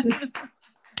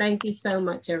 Thank you so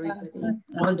much, everybody.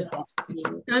 Wonderful to see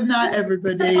you. Good night,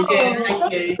 everybody.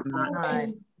 Thank you.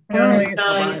 Bye. Good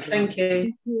night. Thank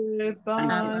you.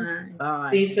 Bye. Bye.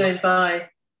 Peace and bye.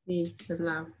 Peace and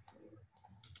love.